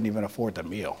 and I couldn't even afford the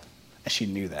meal. And she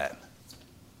knew that.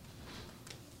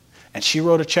 And she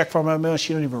wrote a check for my meal, and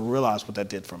she didn't even realize what that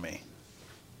did for me.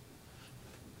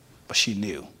 But she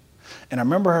knew. And I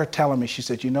remember her telling me, she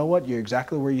said, you know what, you're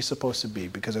exactly where you're supposed to be,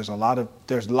 because there's a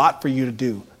lot for you to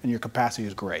do, and your capacity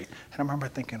is great. And I remember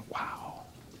thinking, wow.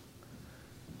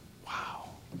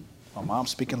 My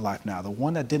mom's speaking life now. The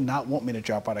one that did not want me to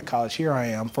drop out of college, here I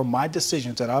am. For my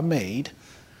decisions that I made,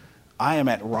 I am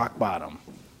at rock bottom.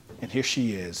 And here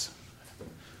she is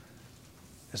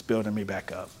building me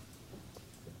back up.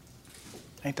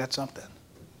 Ain't that something?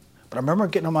 But I remember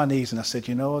getting on my knees and I said,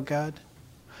 you know what, God?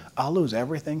 I'll lose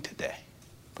everything today,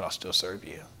 but I'll still serve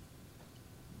you.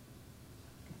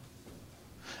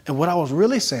 And what I was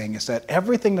really saying is that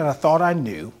everything that I thought I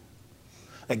knew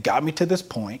that got me to this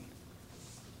point,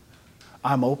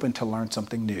 I'm open to learn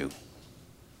something new.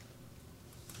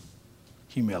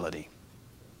 Humility.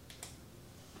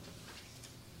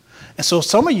 And so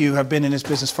some of you have been in this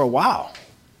business for a while.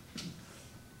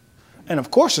 And of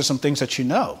course, there's some things that you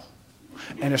know.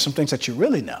 And there's some things that you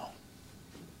really know.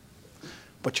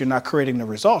 But you're not creating the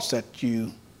results that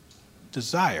you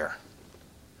desire.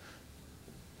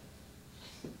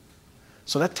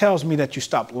 So that tells me that you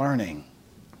stopped learning.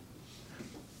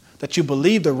 That you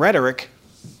believe the rhetoric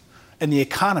and the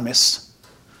economists.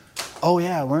 Oh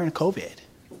yeah, we're in COVID.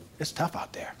 It's tough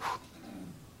out there.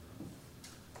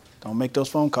 Don't make those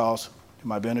phone calls. You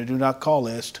might be on the do not call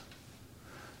list.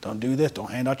 Don't do this. Don't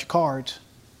hand out your cards.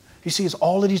 You see, it's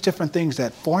all of these different things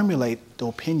that formulate the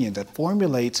opinion, that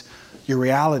formulates your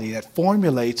reality, that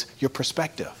formulates your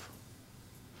perspective.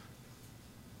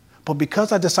 But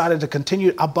because I decided to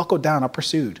continue, I buckled down, I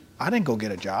pursued. I didn't go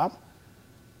get a job.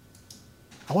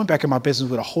 I went back in my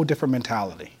business with a whole different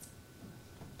mentality.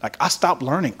 Like, I stopped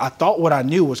learning. I thought what I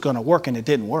knew was going to work, and it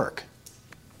didn't work.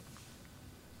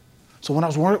 So when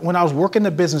I was working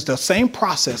the business, the same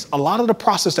process, a lot of the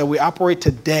process that we operate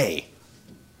today,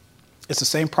 it's the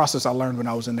same process I learned when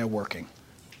I was in there working.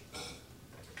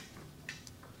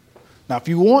 Now, if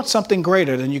you want something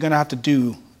greater, then you're going to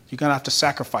have to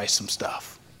sacrifice some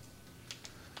stuff.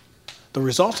 The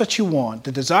results that you want,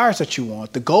 the desires that you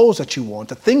want, the goals that you want,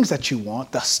 the things that you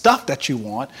want, the stuff that you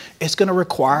want, it's going to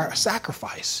require a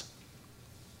sacrifice.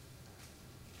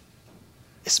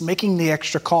 It's making the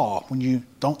extra call when you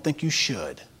don't think you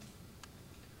should.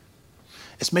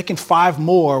 It's making 5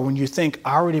 more when you think,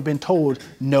 I already been told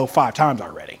no 5 times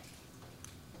already.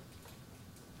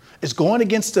 It's going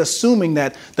against the assuming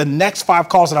that the next 5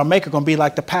 calls that I make are going to be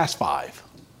like the past 5.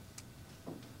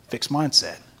 Fixed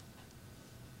mindset.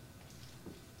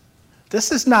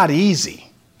 This is not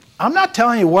easy. I'm not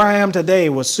telling you where I am today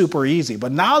was super easy,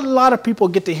 but not a lot of people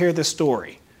get to hear this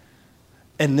story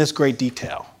in this great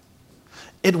detail.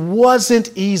 It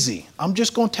wasn't easy. I'm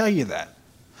just going to tell you that.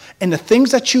 And the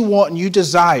things that you want and you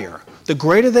desire, the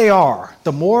greater they are,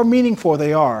 the more meaningful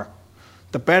they are,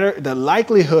 the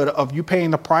likelihood of you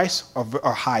paying the price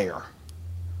are higher.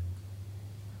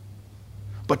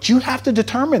 But you have to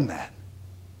determine that.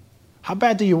 How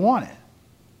bad do you want it?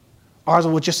 Or is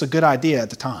it just a good idea at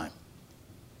the time?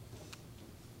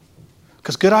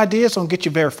 Because good ideas don't get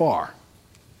you very far.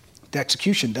 The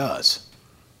execution does.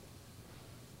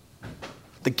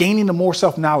 The gaining of more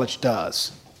self-knowledge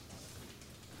does.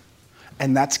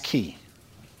 And that's key.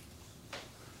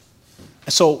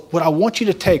 And so what I want you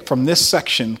to take from this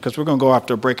section, because we're going to go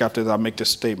after a break after that, I'll make this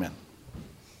statement.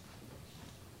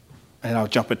 And I'll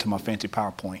jump into my fancy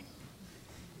PowerPoint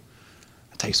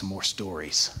and tell you some more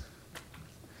stories.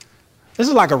 This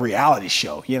is like a reality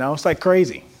show, you know? It's like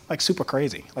crazy, like super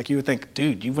crazy. Like you would think,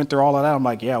 dude, you went through all of that? I'm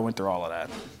like, yeah, I went through all of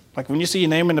that. Like when you see your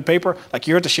name in the paper, like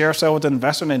you're at the sheriff's sale with an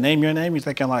investor and they name your name, you're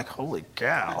thinking like, holy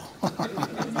cow.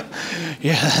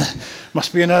 Yeah,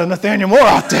 must be another Nathaniel Moore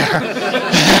out there.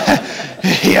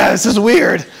 Yeah, this is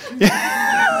weird.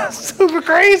 Yeah, super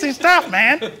crazy stuff,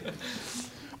 man.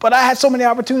 But I had so many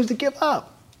opportunities to give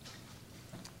up.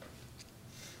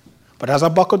 But as I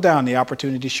buckled down, the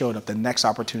opportunity showed up. The next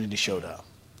opportunity showed up.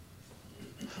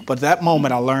 But at that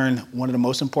moment, I learned one of the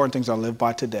most important things I live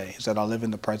by today is that I live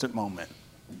in the present moment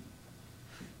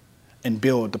and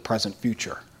build the present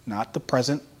future, not the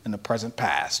present and the present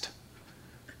past.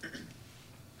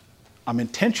 I'm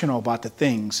intentional about the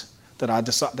things that I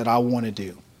decide that I want to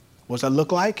do. What does that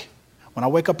look like? When I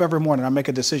wake up every morning, I make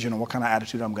a decision on what kind of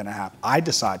attitude I'm going to have. I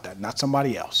decide that, not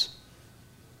somebody else.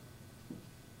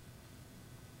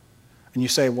 And you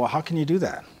say, well, how can you do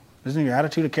that? Isn't your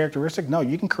attitude a characteristic? No,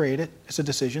 you can create it. It's a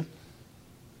decision.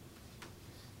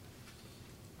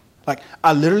 Like,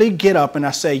 I literally get up and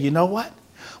I say, you know what?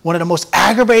 One of the most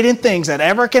aggravating things that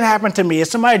ever can happen to me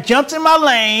is somebody jumps in my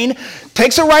lane,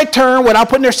 takes a right turn without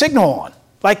putting their signal on.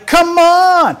 Like, come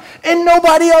on. And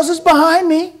nobody else is behind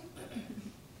me.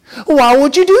 Why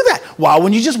would you do that? Why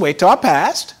wouldn't you just wait till I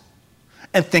passed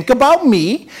and think about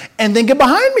me and then get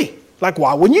behind me? Like,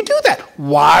 why wouldn't you do that?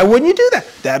 Why wouldn't you do that?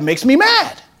 That makes me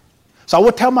mad. So I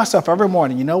would tell myself every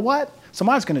morning, you know what?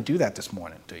 Somebody's going to do that this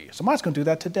morning to you. Somebody's going to do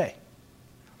that today.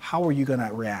 How are you going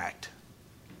to react?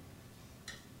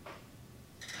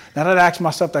 Now that I ask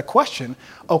myself that question,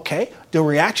 okay, the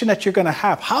reaction that you're going to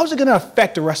have, how is it going to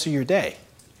affect the rest of your day?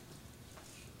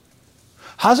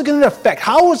 How's it going to affect?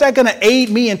 How is that going to aid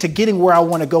me into getting where I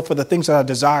want to go for the things that I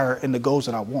desire and the goals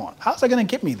that I want? How's that going to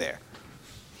get me there?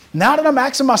 Now that I'm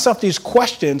asking myself these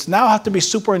questions, now I have to be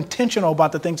super intentional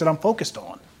about the things that I'm focused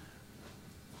on.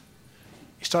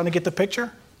 You starting to get the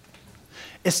picture?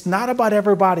 It's not about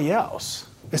everybody else.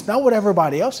 It's not what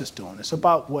everybody else is doing. It's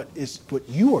about what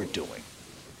you are doing.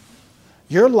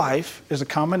 Your life is a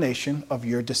combination of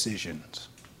your decisions.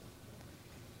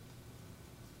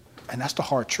 And that's the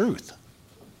hard truth.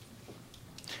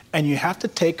 And you have to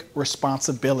take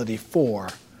responsibility for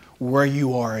where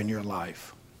you are in your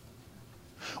life.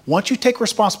 Once you take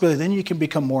responsibility, then you can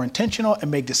become more intentional and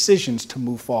make decisions to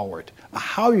move forward.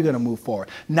 How are you going to move forward?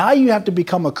 Now you have to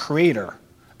become a creator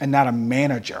and not a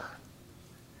manager.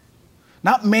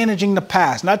 Not managing the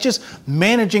past, not just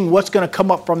managing what's going to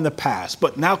come up from the past,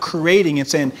 but now creating and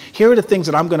saying, here are the things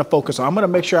that I'm going to focus on. I'm going to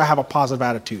make sure I have a positive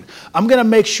attitude. I'm going to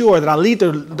make sure that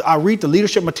I read the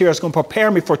leadership material that's going to prepare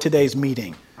me for today's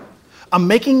meeting. I'm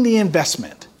making the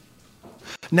investment.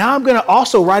 Now I'm going to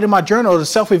also write in my journal to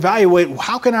self-evaluate,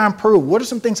 how can I improve? What are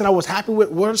some things that I was happy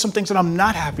with? What are some things that I'm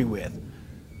not happy with?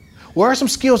 What are some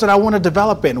skills that I want to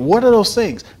develop in? What are those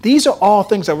things? These are all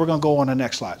things that we're going to go on the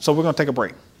next slide. So we're going to take a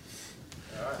break.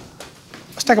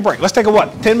 Let's take a break. Let's take a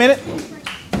what? 10 minutes?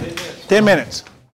 10 minutes.